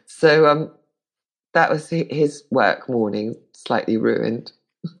 So that was his work morning, slightly ruined.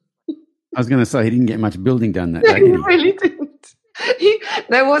 I was going to say he didn't get much building done that No, day. he really didn't.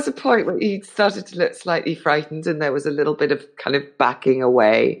 There was a point where he started to look slightly frightened, and there was a little bit of kind of backing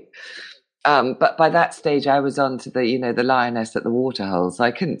away. But by that stage, I was on to the lioness at the waterhole, so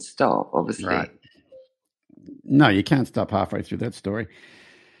I couldn't stop, obviously. Right. No, you can't stop halfway through that story.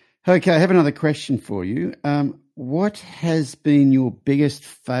 Okay, I have another question for you. What has been your biggest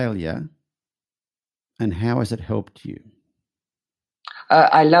failure, and how has it helped you?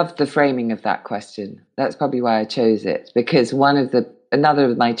 I love the framing of that question. That's probably why I chose it, because another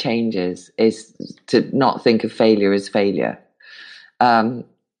of my changes is to not think of failure as failure, in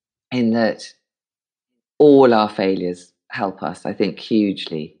that all our failures help us, I think,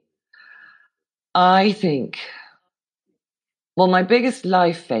 hugely. I think, my biggest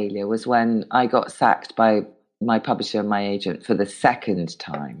life failure was when I got sacked by my publisher and my agent for the second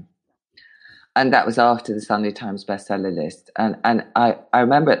time. And that was after the Sunday Times bestseller list. And I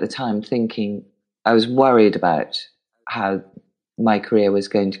remember at the time thinking, I was worried about how my career was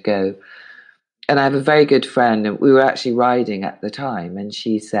going to go. And I have a very good friend, and we were actually riding at the time, and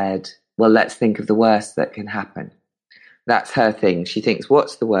she said, well, let's think of the worst that can happen. That's her thing. She thinks,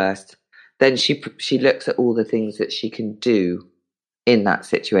 what's the worst? Then she looks at all the things that she can do in that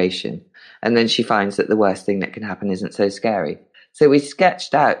situation. And then she finds that the worst thing that can happen isn't so scary. So we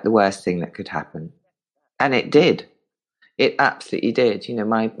sketched out the worst thing that could happen. And it did. It absolutely did.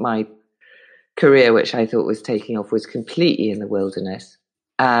 My career, which I thought was taking off, was completely in the wilderness.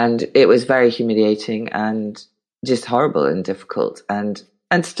 And it was very humiliating and just horrible and difficult, and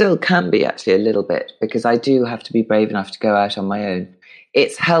still can be actually a little bit, because I do have to be brave enough to go out on my own.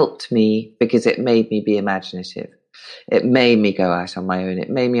 It's helped me because it made me be imaginative. It made me go out on my own. It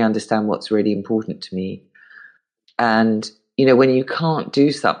made me understand what's really important to me. And, when you can't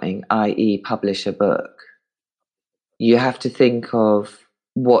do something, i.e. publish a book, you have to think of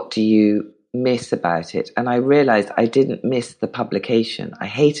what do you miss about it. And I realized I didn't miss the publication. I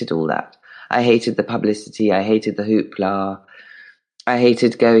hated all that. I hated the publicity. I hated the hoopla. I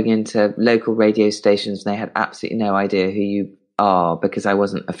hated going into local radio stations and they had absolutely no idea who you are because I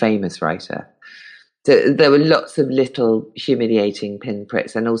wasn't a famous writer. So there were lots of little humiliating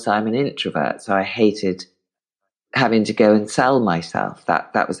pinpricks, and also I'm an introvert, so I hated having to go and sell myself.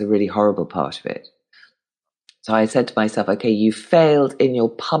 That was a really horrible part of it. So I said to myself, okay, you failed in your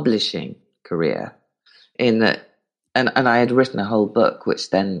publishing career in that And I had written a whole book, which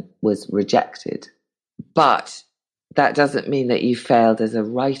then was rejected. But that doesn't mean that you failed as a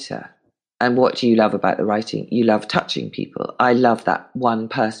writer. And what do you love about the writing? You love touching people. I love that one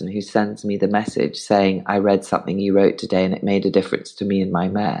person who sends me the message saying, I read something you wrote today and it made a difference to me and my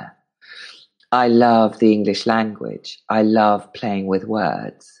mare. I love the English language. I love playing with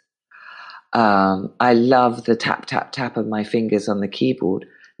words. I love the tap, tap, tap of my fingers on the keyboard.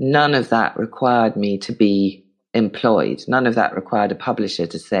 None of that required me to be employed. None of that required a publisher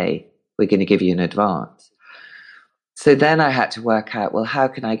to say, we're going to give you an advance. So then I had to work out, well, how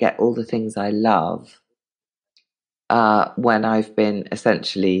can I get all the things I love when I've been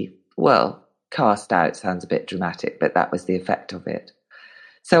essentially, well, cast out sounds a bit dramatic, but that was the effect of it.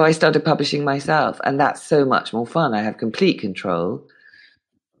 So I started publishing myself, and that's so much more fun. I have complete control.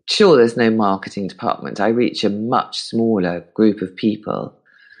 Sure, there's no marketing department. I reach a much smaller group of people,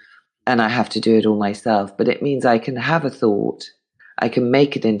 and I have to do it all myself. But it means I can have a thought, I can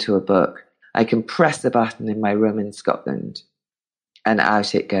make it into a book, I can press the button in my room in Scotland, and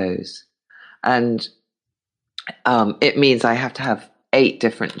out it goes. And it means I have to have 8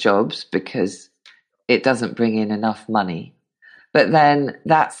 different jobs because it doesn't bring in enough money. But then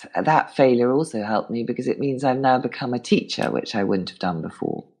that failure also helped me because it means I've now become a teacher, which I wouldn't have done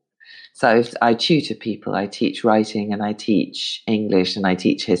before. So I tutor people, I teach writing and I teach English and I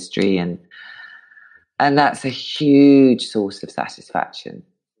teach history, and that's a huge source of satisfaction.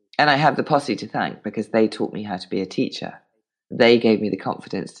 And I have the posse to thank because they taught me how to be a teacher. They gave me the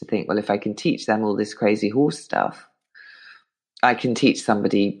confidence to think, well, if I can teach them all this crazy horse stuff, I can teach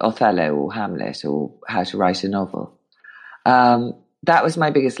somebody Othello or Hamlet or how to write a novel. That was my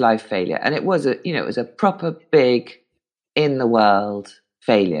biggest life failure. And it was a proper big in the world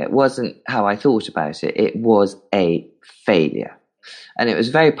failure. It wasn't how I thought about it. It was a failure. And it was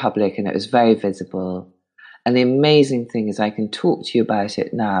very public and it was very visible. And the amazing thing is I can talk to you about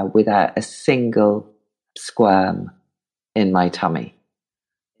it now without a single squirm in my tummy.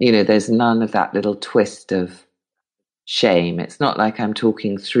 There's none of that little twist of shame. It's not like I'm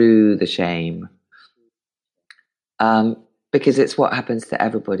talking through the shame. Because it's what happens to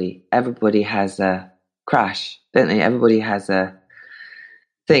everybody. Everybody has a crash, don't they? Everybody has a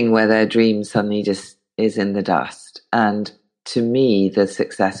thing where their dream suddenly just is in the dust. And to me, the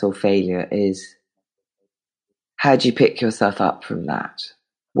success or failure is, how do you pick yourself up from that?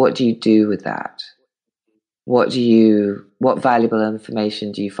 What do you do with that? What valuable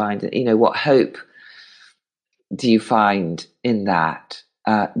information do you find? What hope do you find in that?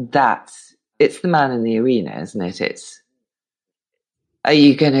 It's the man in the arena, isn't it? Are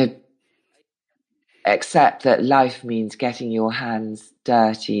you going to accept that life means getting your hands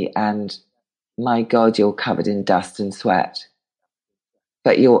dirty and, my God, you're covered in dust and sweat,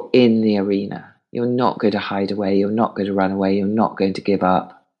 but you're in the arena. You're not going to hide away. You're not going to run away. You're not going to give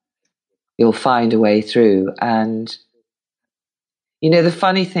up. You'll find a way through. And, the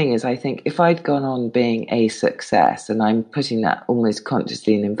funny thing is, I think if I'd gone on being a success, and I'm putting that almost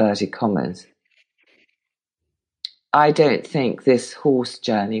consciously in inverted commas, I don't think this horse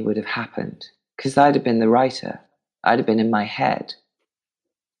journey would have happened because I'd have been the writer. I'd have been in my head.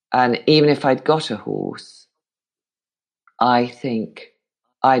 And even if I'd got a horse, I think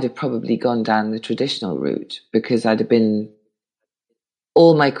I'd have probably gone down the traditional route because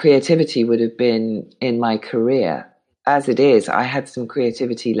all my creativity would have been in my career. As it is, I had some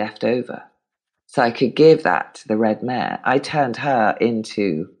creativity left over. So I could give that to the red mare. I turned her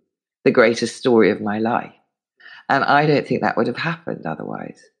into the greatest story of my life. And I don't think that would have happened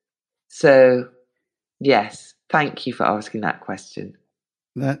otherwise. So, yes, thank you for asking that question.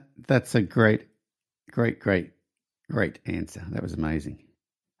 That's a great answer. That was amazing.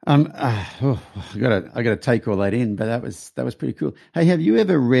 I gotta take all that in, but that was pretty cool. Hey, have you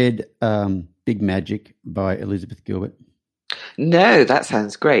ever read Big Magic by Elizabeth Gilbert? No, that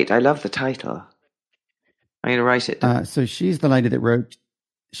sounds great. I love the title. I'm going to write it down. So she's the lady that wrote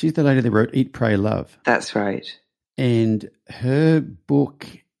Eat, Pray, Love. That's right. And her book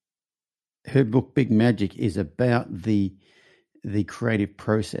Big Magic is about the creative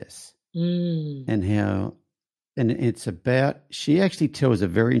process and how, and it's about, she actually tells a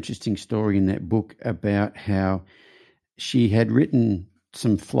very interesting story in that book about how she had written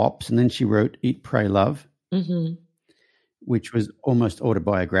some flops and then she wrote Eat, Pray, Love, which was almost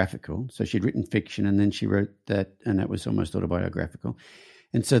autobiographical. So she'd written fiction and then she wrote that, and that was almost autobiographical.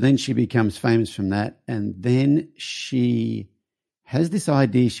 And so then she becomes famous from that. And then she has this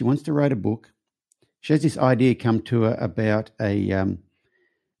idea. She wants to write a book. She has this idea come to her about a man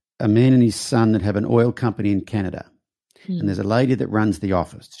and his son that have an oil company in Canada. And there's a lady that runs the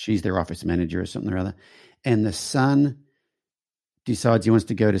office. She's their office manager or something or other. and the son decides he wants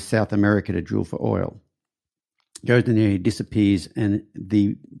to go to South America to drill for oil. Goes in there, he disappears, and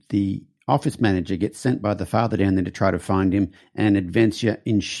the office manager gets sent by the father down there to try to find him, and adventure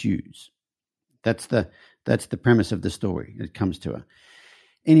ensues. That's the premise of the story. It comes to her.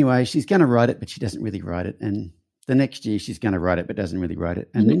 Anyway, she's going to write it, but she doesn't really write it. And the next year she's going to write it, but doesn't really write it.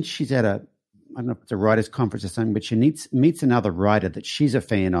 And then she's at I don't know if it's a writer's conference or something, but she meets another writer that she's a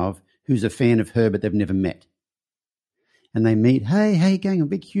fan of, who's a fan of her, but they've never met. And they meet, hey, gang, a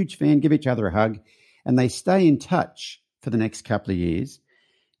big, huge fan, give each other a hug. And they stay in touch for the next couple of years.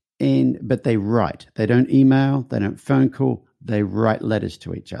 But they write. They don't email. They don't phone call. They write letters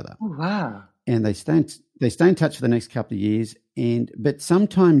to each other. Oh, wow. And they stay in touch for the next couple of years. But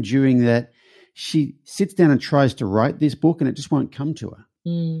sometime during that, she sits down and tries to write this book, and it just won't come to her.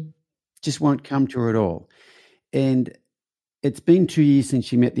 Just won't come to her at all. And it's been 2 years since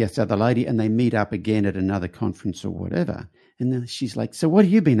she met this other lady, and they meet up again at another conference or whatever. And then she's like, so what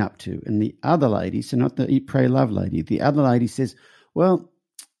have you been up to? And the other lady, so not the Eat, Pray, Love lady, the other lady says, well,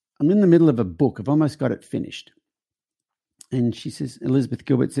 I'm in the middle of a book. I've almost got it finished. And she says, Elizabeth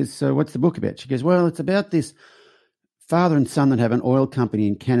Gilbert says, so what's the book about? She goes, well, it's about this father and son that have an oil company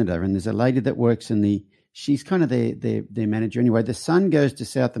in Canada. And there's a lady that works she's kind of their manager. Anyway, the son goes to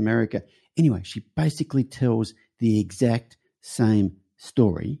South America. Anyway, she basically tells the exact same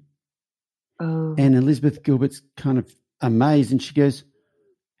story. Oh. And Elizabeth Gilbert's kind of amazed. And she goes,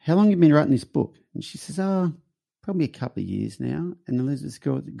 how long have you been writing this book? And she says, probably a couple of years now. And Elizabeth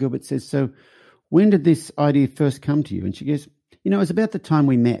Gilbert says, so when did this idea first come to you? And she goes, it was about the time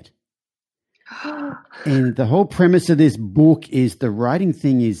we met. And the whole premise of this book is the writing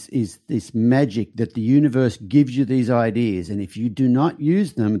thing is this magic that the universe gives you these ideas. And if you do not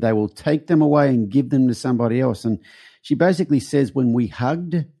use them, they will take them away and give them to somebody else. And she basically says when we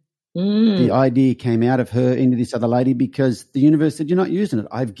hugged, the idea came out of her into this other lady because the universe said, you're not using it.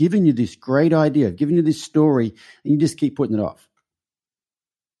 I've given you this great idea. I've given you this story, and you just keep putting it off.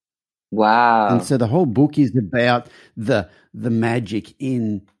 Wow. And so the whole book is about the magic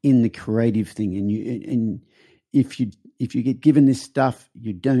in the creative thing. And if you get given this stuff,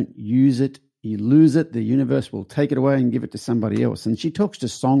 you don't use it, you lose it, the universe will take it away and give it to somebody else. And she talks to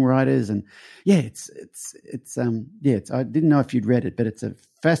songwriters, and I didn't know if you'd read it, but it's a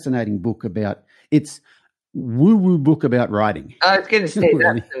fascinating book it's woo-woo book about writing. I was going to say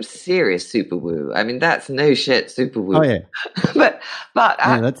that's some serious super woo. I mean, that's no shit super woo. Oh yeah. but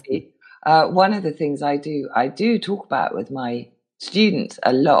actually, one of the things I do talk about with my students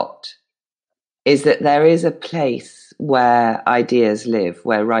a lot is that there is a place where ideas live,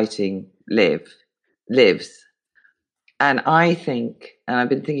 where writing lives. And I think, and I've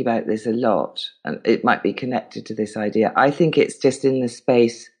been thinking about this a lot, and it might be connected to this idea, I think it's just in the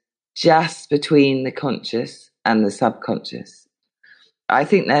space just between the conscious and the subconscious. I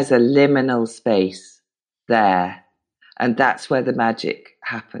think there's a liminal space there, and that's where the magic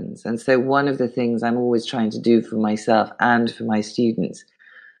happens. And so one of the things I'm always trying to do for myself and for my students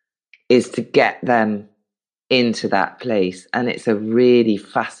is to get them into that place. And it's a really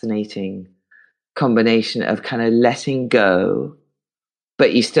fascinating combination of kind of letting go,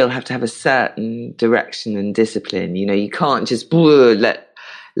 but you still have to have a certain direction and discipline. You can't just because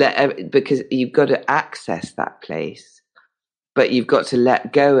you've got to access that place, but you've got to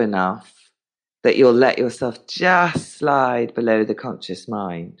let go enough that you'll let yourself just slide below the conscious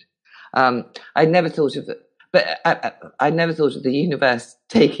mind. I never thought of it, but I never thought of the universe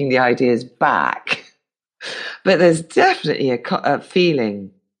taking the ideas back. But there's definitely a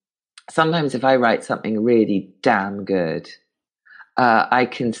feeling. Sometimes if I write something really damn good, I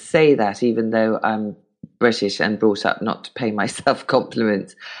can say that even though I'm British and brought up not to pay myself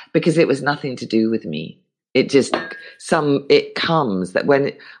compliments, because it was nothing to do with me. It comes that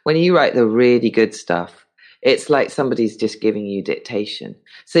when you write the really good stuff, it's like somebody's just giving you dictation.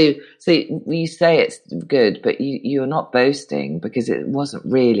 So you say it's good, but you're not boasting because it wasn't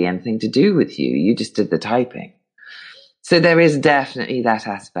really anything to do with you. You just did the typing. So there is definitely that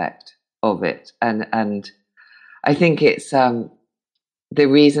aspect of it. And I think it's the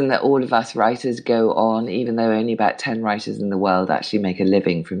reason that all of us writers go on, even though only about 10 writers in the world actually make a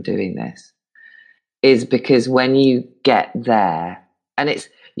living from doing this, is because when you get there, and it's,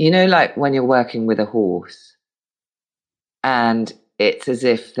 like when you're working with a horse, and it's as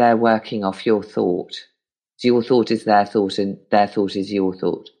if they're working off your thought. So your thought is their thought, and their thought is your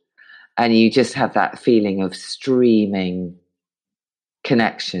thought. And you just have that feeling of streaming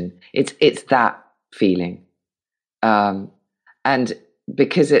connection. It's that feeling. And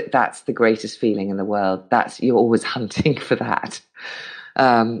because that's the greatest feeling in the world, you're always hunting for that.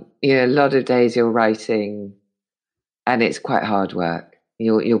 A lot of days you're writing and it's quite hard work.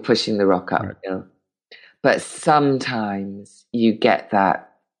 You're pushing the rock uphill. Right. But sometimes you get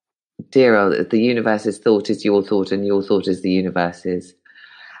that, dear old, the universe's thought is your thought and your thought is the universe's.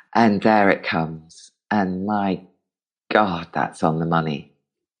 And there it comes. And my God, that's on the money.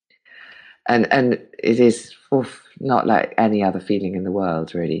 And it is not like any other feeling in the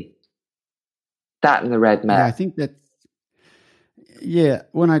world, really. That and the red mare. Yeah, I think that. Yeah,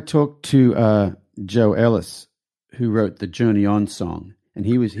 when I talked to Joe Ellis, who wrote the Journey On song, and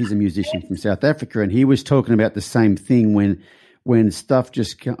he's a musician from South Africa, and he was talking about the same thing when stuff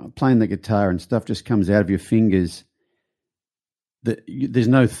just playing the guitar and stuff just comes out of your fingers. There's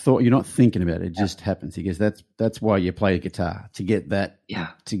no thought. You're not thinking about it. It just happens. He goes, that's why you play a guitar, to get that. Yeah.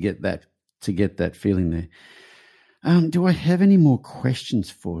 To get that feeling there. Do I have any more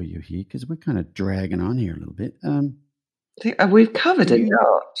questions for you here? Because we're kind of dragging on here a little bit. I think we've covered a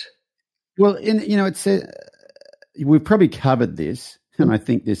lot. Well, it said we've probably covered this, and I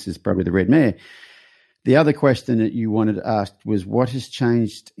think this is probably the red mare. The other question that you wanted to ask was, what has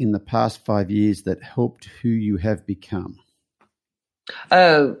changed in the past 5 years that helped who you have become?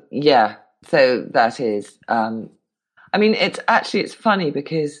 Oh, yeah. So that is, it's funny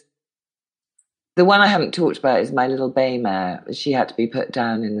because the one I haven't talked about is my little bay mare. She had to be put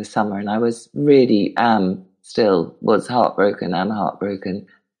down in the summer, and I was really, was heartbroken. I'm heartbroken.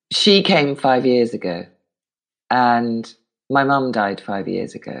 She came 5 years ago, and my mum died 5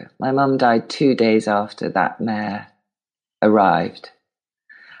 years ago. My mum died 2 days after that mare arrived.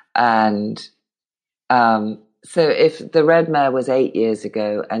 And, so if the red mare was 8 years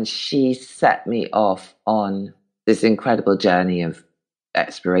ago and she set me off on this incredible journey of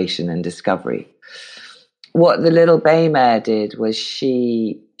exploration and discovery, what the little bay mare did was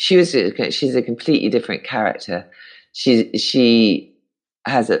she's a completely different character. She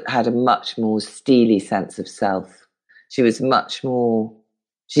had a much more steely sense of self. She was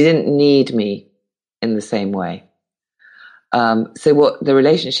she didn't need me in the same way. So what the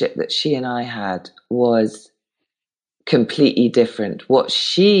relationship that she and I had was completely different. What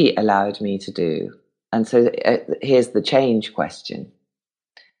she allowed me to do, and so here's the change question,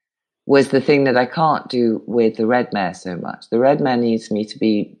 was the thing that I can't do with the red mare so much. The red mare needs me to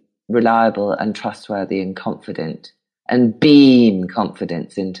be reliable and trustworthy and confident and beam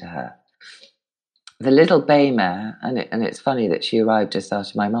confidence into her. The little bay mare, and it's funny that she arrived just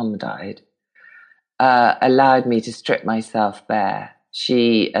after my mum died, allowed me to strip myself bare.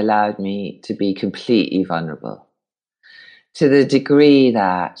 She allowed me to be completely vulnerable, to the degree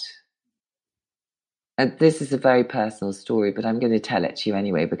that, and this is a very personal story, but I'm going to tell it to you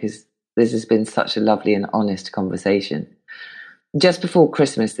anyway, because this has been such a lovely and honest conversation. Just before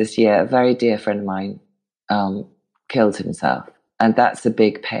Christmas this year, a very dear friend of mine killed himself, and that's a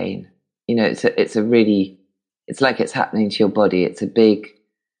big pain. It's like it's happening to your body. It's a big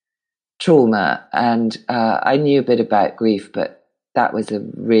trauma, and I knew a bit about grief, but that was a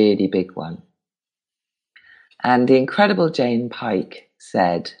really big one. And the incredible Jane Pike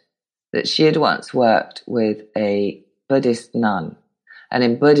said that she had once worked with a Buddhist nun. And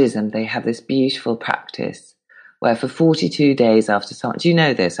in Buddhism, they have this beautiful practice where for 42 days after someone, do you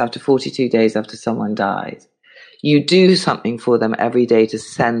know this? After 42 days after someone dies, you do something for them every day to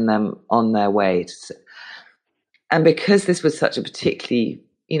send them on their way. And because this was such a particularly,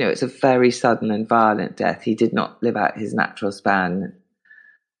 it's a very sudden and violent death, he did not live out his natural span.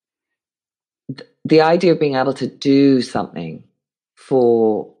 The idea of being able to do something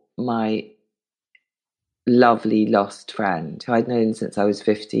for my lovely lost friend, who I'd known since I was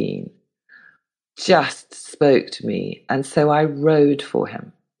 15, just spoke to me. And so I rode for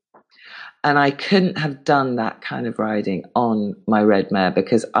him. And I couldn't have done that kind of riding on my red mare,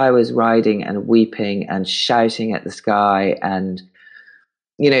 because I was riding and weeping and shouting at the sky and,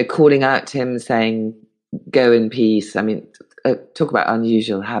 calling out to him saying, "Go in peace." I mean, talk about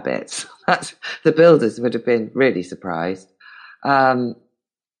unusual habits. The builders would have been really surprised. And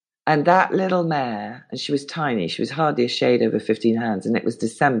that little mare, and she was tiny, she was hardly a shade over 15 hands, and it was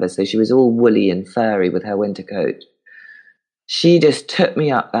December, so she was all woolly and furry with her winter coat. She just took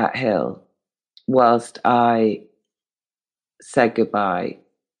me up that hill whilst I said goodbye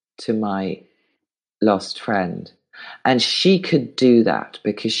to my lost friend. And she could do that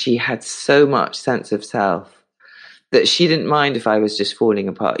because she had so much sense of self that she didn't mind if I was just falling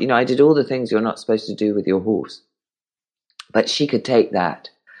apart. I did all the things you're not supposed to do with your horse, but she could take that.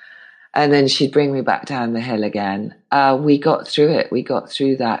 And then she'd bring me back down the hill again. We got through it. We got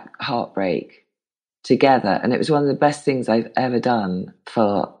through that heartbreak together. And it was one of the best things I've ever done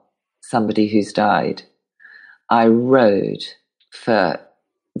for somebody who's died. I rode for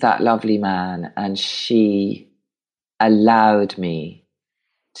that lovely man, and she allowed me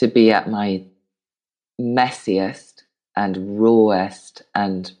to be at my messiest and rawest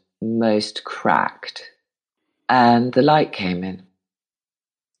and most cracked. And the light came in.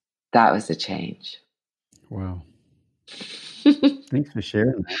 That was a change. Wow. Thanks for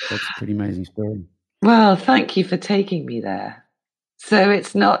sharing that. That's a pretty amazing story. Well, thank you for taking me there. So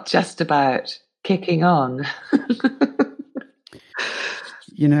it's not just about kicking on.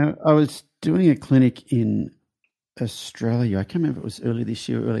 You know, I was doing a clinic in Australia. I can't remember if it was early this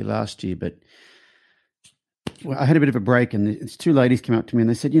year or early last year, but I had a bit of a break, and these two ladies came up to me and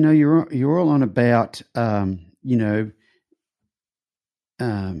they said, you know, you're all on about,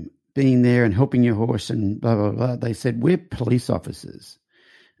 being there and helping your horse and blah, blah, blah. They said, we're police officers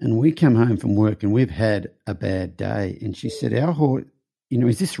and we come home from work and we've had a bad day. And she said, our horse, you know,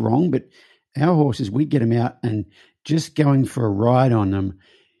 is this wrong? But our horses, we get them out, and just going for a ride on them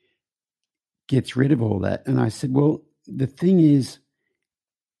gets rid of all that. And I said, well, the thing is,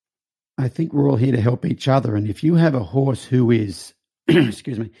 I think we're all here to help each other. And if you have a horse who is,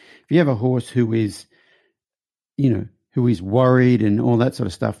 excuse me, if you have a horse who is, you know, who is worried and all that sort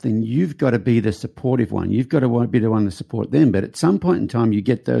of stuff, then you've got to be the supportive one. You've got to be the one to support them. But at some point in time, you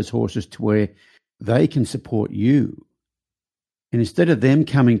get those horses to where they can support you. And instead of them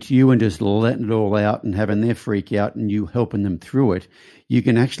coming to you and just letting it all out and having their freak out and you helping them through it, you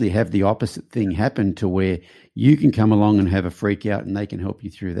can actually have the opposite thing happen to where you can come along and have a freak out and they can help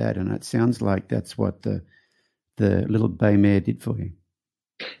you through that. And it sounds like that's what the little bay mare did for you.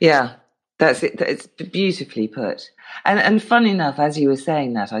 Yeah, that's it. It's beautifully put. And funny enough, as you were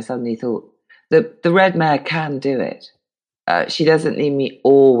saying that, I suddenly thought the red mare can do it. She doesn't need me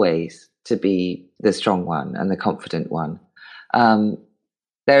always to be the strong one and the confident one. There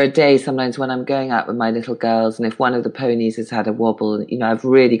are days sometimes when I'm going out with my little girls, and if one of the ponies has had a wobble, you know, I've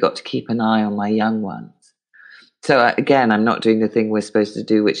really got to keep an eye on my young ones. So again, I'm not doing the thing we're supposed to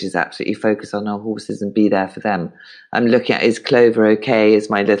do, which is absolutely focus on our horses and be there for them. I'm looking at, is Clover okay? Is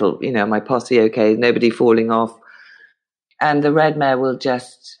my little, you know, my posse okay? Nobody falling off? And the red mare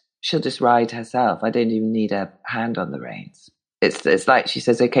she'll just ride herself. I don't even need a hand on the reins. It's like she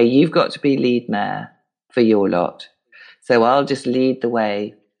says, okay, you've got to be lead mare for your lot. So I'll just lead the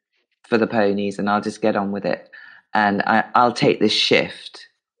way for the ponies and I'll just get on with it. And I'll take this shift.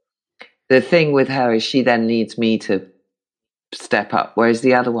 The thing with her is she then needs me to step up, whereas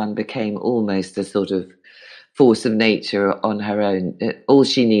the other one became almost a sort of force of nature on her own. All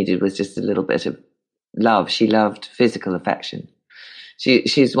she needed was just a little bit of love. She loved physical affection.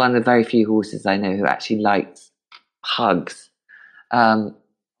 She's one of the very few horses I know who actually likes hugs.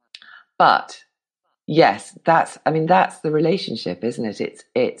 But yes, that's the relationship, isn't it?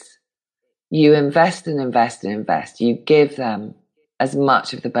 It's you invest and invest and invest. You give them as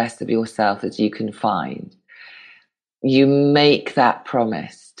much of the best of yourself as you can find. You make that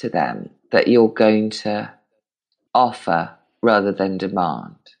promise to them that you're going to offer rather than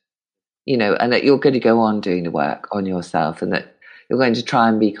demand, you know, and that you're going to go on doing the work on yourself, and that you're going to try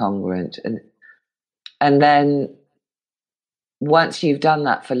and be congruent. And then once you've done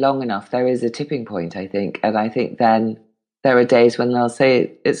that for long enough, there is a tipping point, I think. And I think then there are days when they'll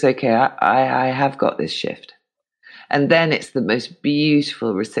say, it's okay, I have got this shift. And then it's the most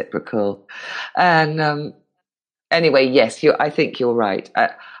beautiful reciprocal. And anyway, yes, I think you're right.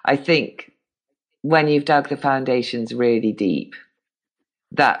 I think when you've dug the foundations really deep,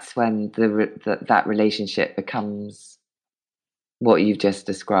 that's when that relationship becomes what you've just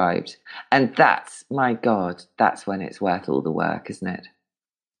described. And that's, my God, that's when it's worth all the work, isn't it?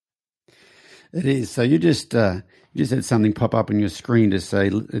 It is. So you just had something pop up on your screen to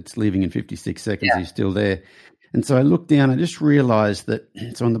say it's leaving in 56 seconds. Yeah. You're still there. And so I looked down, I just realized that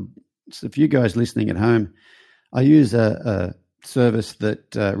it's so for you guys listening at home, I use a service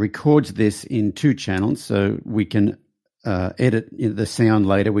that records this in 2 channels, so we can edit the sound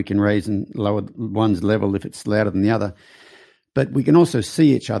later. We can raise and lower one's level if it's louder than the other. But we can also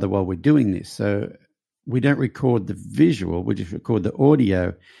see each other while we're doing this. So we don't record the visual, we just record the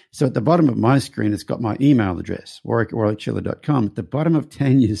audio. So at the bottom of my screen, it's got my email address, warwick@warwickschiller.com. At the bottom of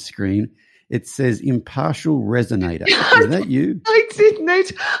Tania's screen, it says impartial resonator. Is that you? I did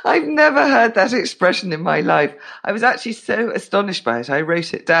note. I've never heard that expression in my life. I was actually so astonished by it. I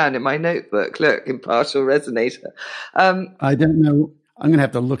wrote it down in my notebook. Look, impartial resonator. I don't know. I'm going to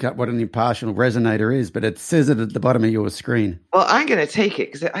have to look up what an impartial resonator is, but it says it at the bottom of your screen. Well, I'm going to take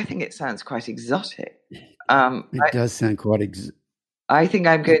it because I think it sounds quite exotic. It does sound quite exotic. I think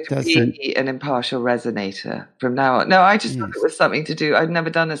I'm going to be an impartial resonator from now on. No, I just thought it was something to do. I'd never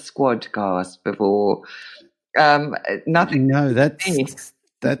done a squad cast before. Nothing. No, that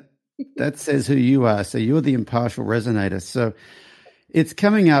says who you are. So you're the impartial resonator. So it's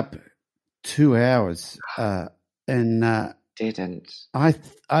coming up 2 hours, and didn't. I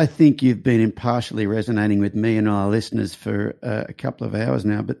think you've been impartially resonating with me and our listeners for a couple of hours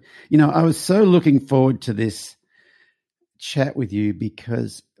now. But I was so looking forward to this chat with you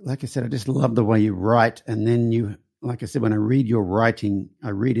because, like I said, I just love the way you write, and then you. Like I said, when I read your writing, I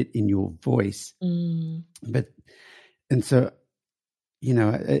read it in your voice. And so,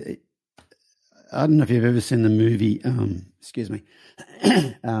 I don't know if you've ever seen the movie, excuse me,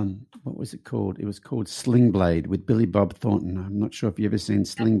 what was it called? It was called Sling Blade with Billy Bob Thornton. I'm not sure if you've ever seen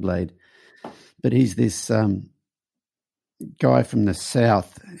Sling Blade, but he's this guy from the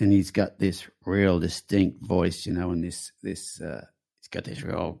South, and he's got this real distinct voice, and this he's got this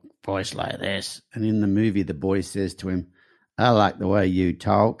real voice like this. And in the movie, the boy says to him, "I like the way you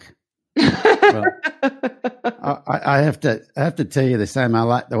talk." Well, I have to tell you the same. I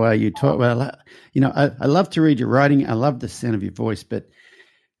like the way you talk. Well, I love to read your writing. I love the sound of your voice. But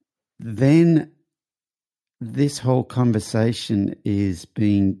then this whole conversation is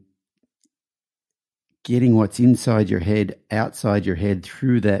getting what's inside your head, outside your head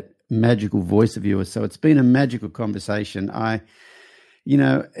through that magical voice of yours. So it's been a magical conversation.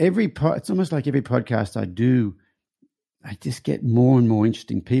 It's almost like every podcast I do, I just get more and more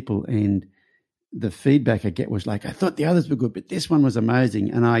interesting people, and the feedback I get was like, I thought the others were good, but this one was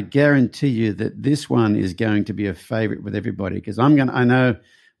amazing. And I guarantee you that this one is going to be a favorite with everybody, because I know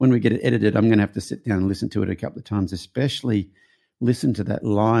when we get it edited, I'm going to have to sit down and listen to it a couple of times, especially listen to that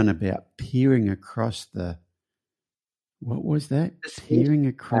line about peering across what was that? Peering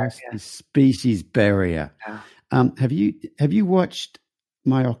across the species barrier. Yeah. Have you watched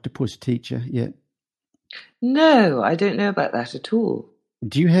My Octopus Teacher yet? No, I don't know about that at all.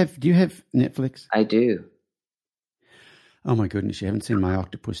 Do you have Netflix? I do. Oh my goodness, you haven't seen My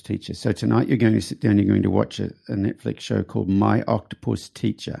Octopus Teacher. So tonight you're going to sit down, you're going to watch a Netflix show called My Octopus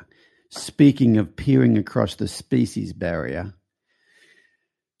Teacher. Speaking of peering across the species barrier,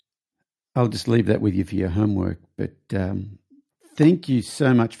 I'll just leave that with you for your homework. But thank you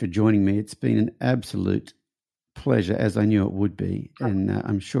so much for joining me. It's been an absolute pleasure, as I knew it would be. And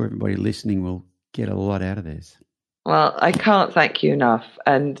I'm sure everybody listening will get a lot out of this. Well, I can't thank you enough.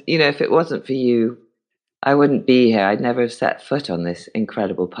 And, if it wasn't for you, I wouldn't be here. I'd never have set foot on this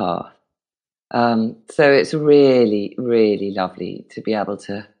incredible path. So it's really, really lovely to be able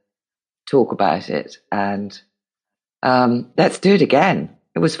to talk about it. And let's do it again.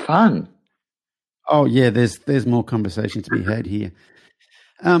 It was fun. Oh, yeah, there's more conversation to be had here.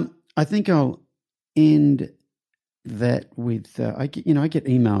 I think I'll end that with I get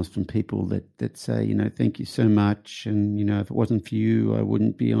emails from people that say, thank you so much, and if it wasn't for you, I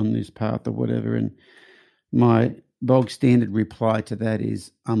wouldn't be on this path or whatever. And my bog standard reply to that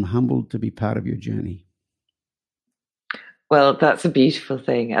is, I'm humbled to be part of your journey. Well, that's a beautiful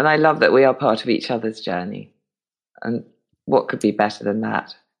thing, and I love that we are part of each other's journey. And what could be better than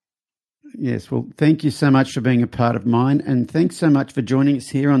that? Yes, well, thank you so much for being a part of mine, and thanks so much for joining us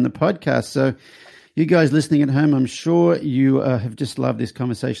here on the podcast. So you guys listening at home, I'm sure you have just loved this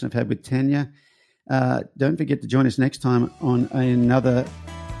conversation I've had with Tania. Don't forget to join us next time on another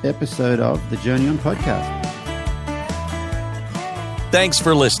episode of the Journey On podcast. Thanks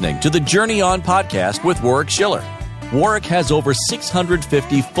for listening to the Journey On podcast with Warwick Schiller. Warwick has over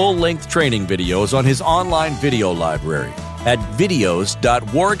 650 full-length training videos on his online video library at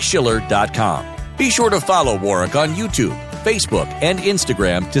videos.warwickschiller.com. Be sure to follow Warwick on YouTube, Facebook, and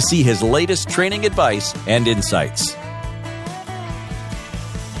Instagram to see his latest training advice and insights.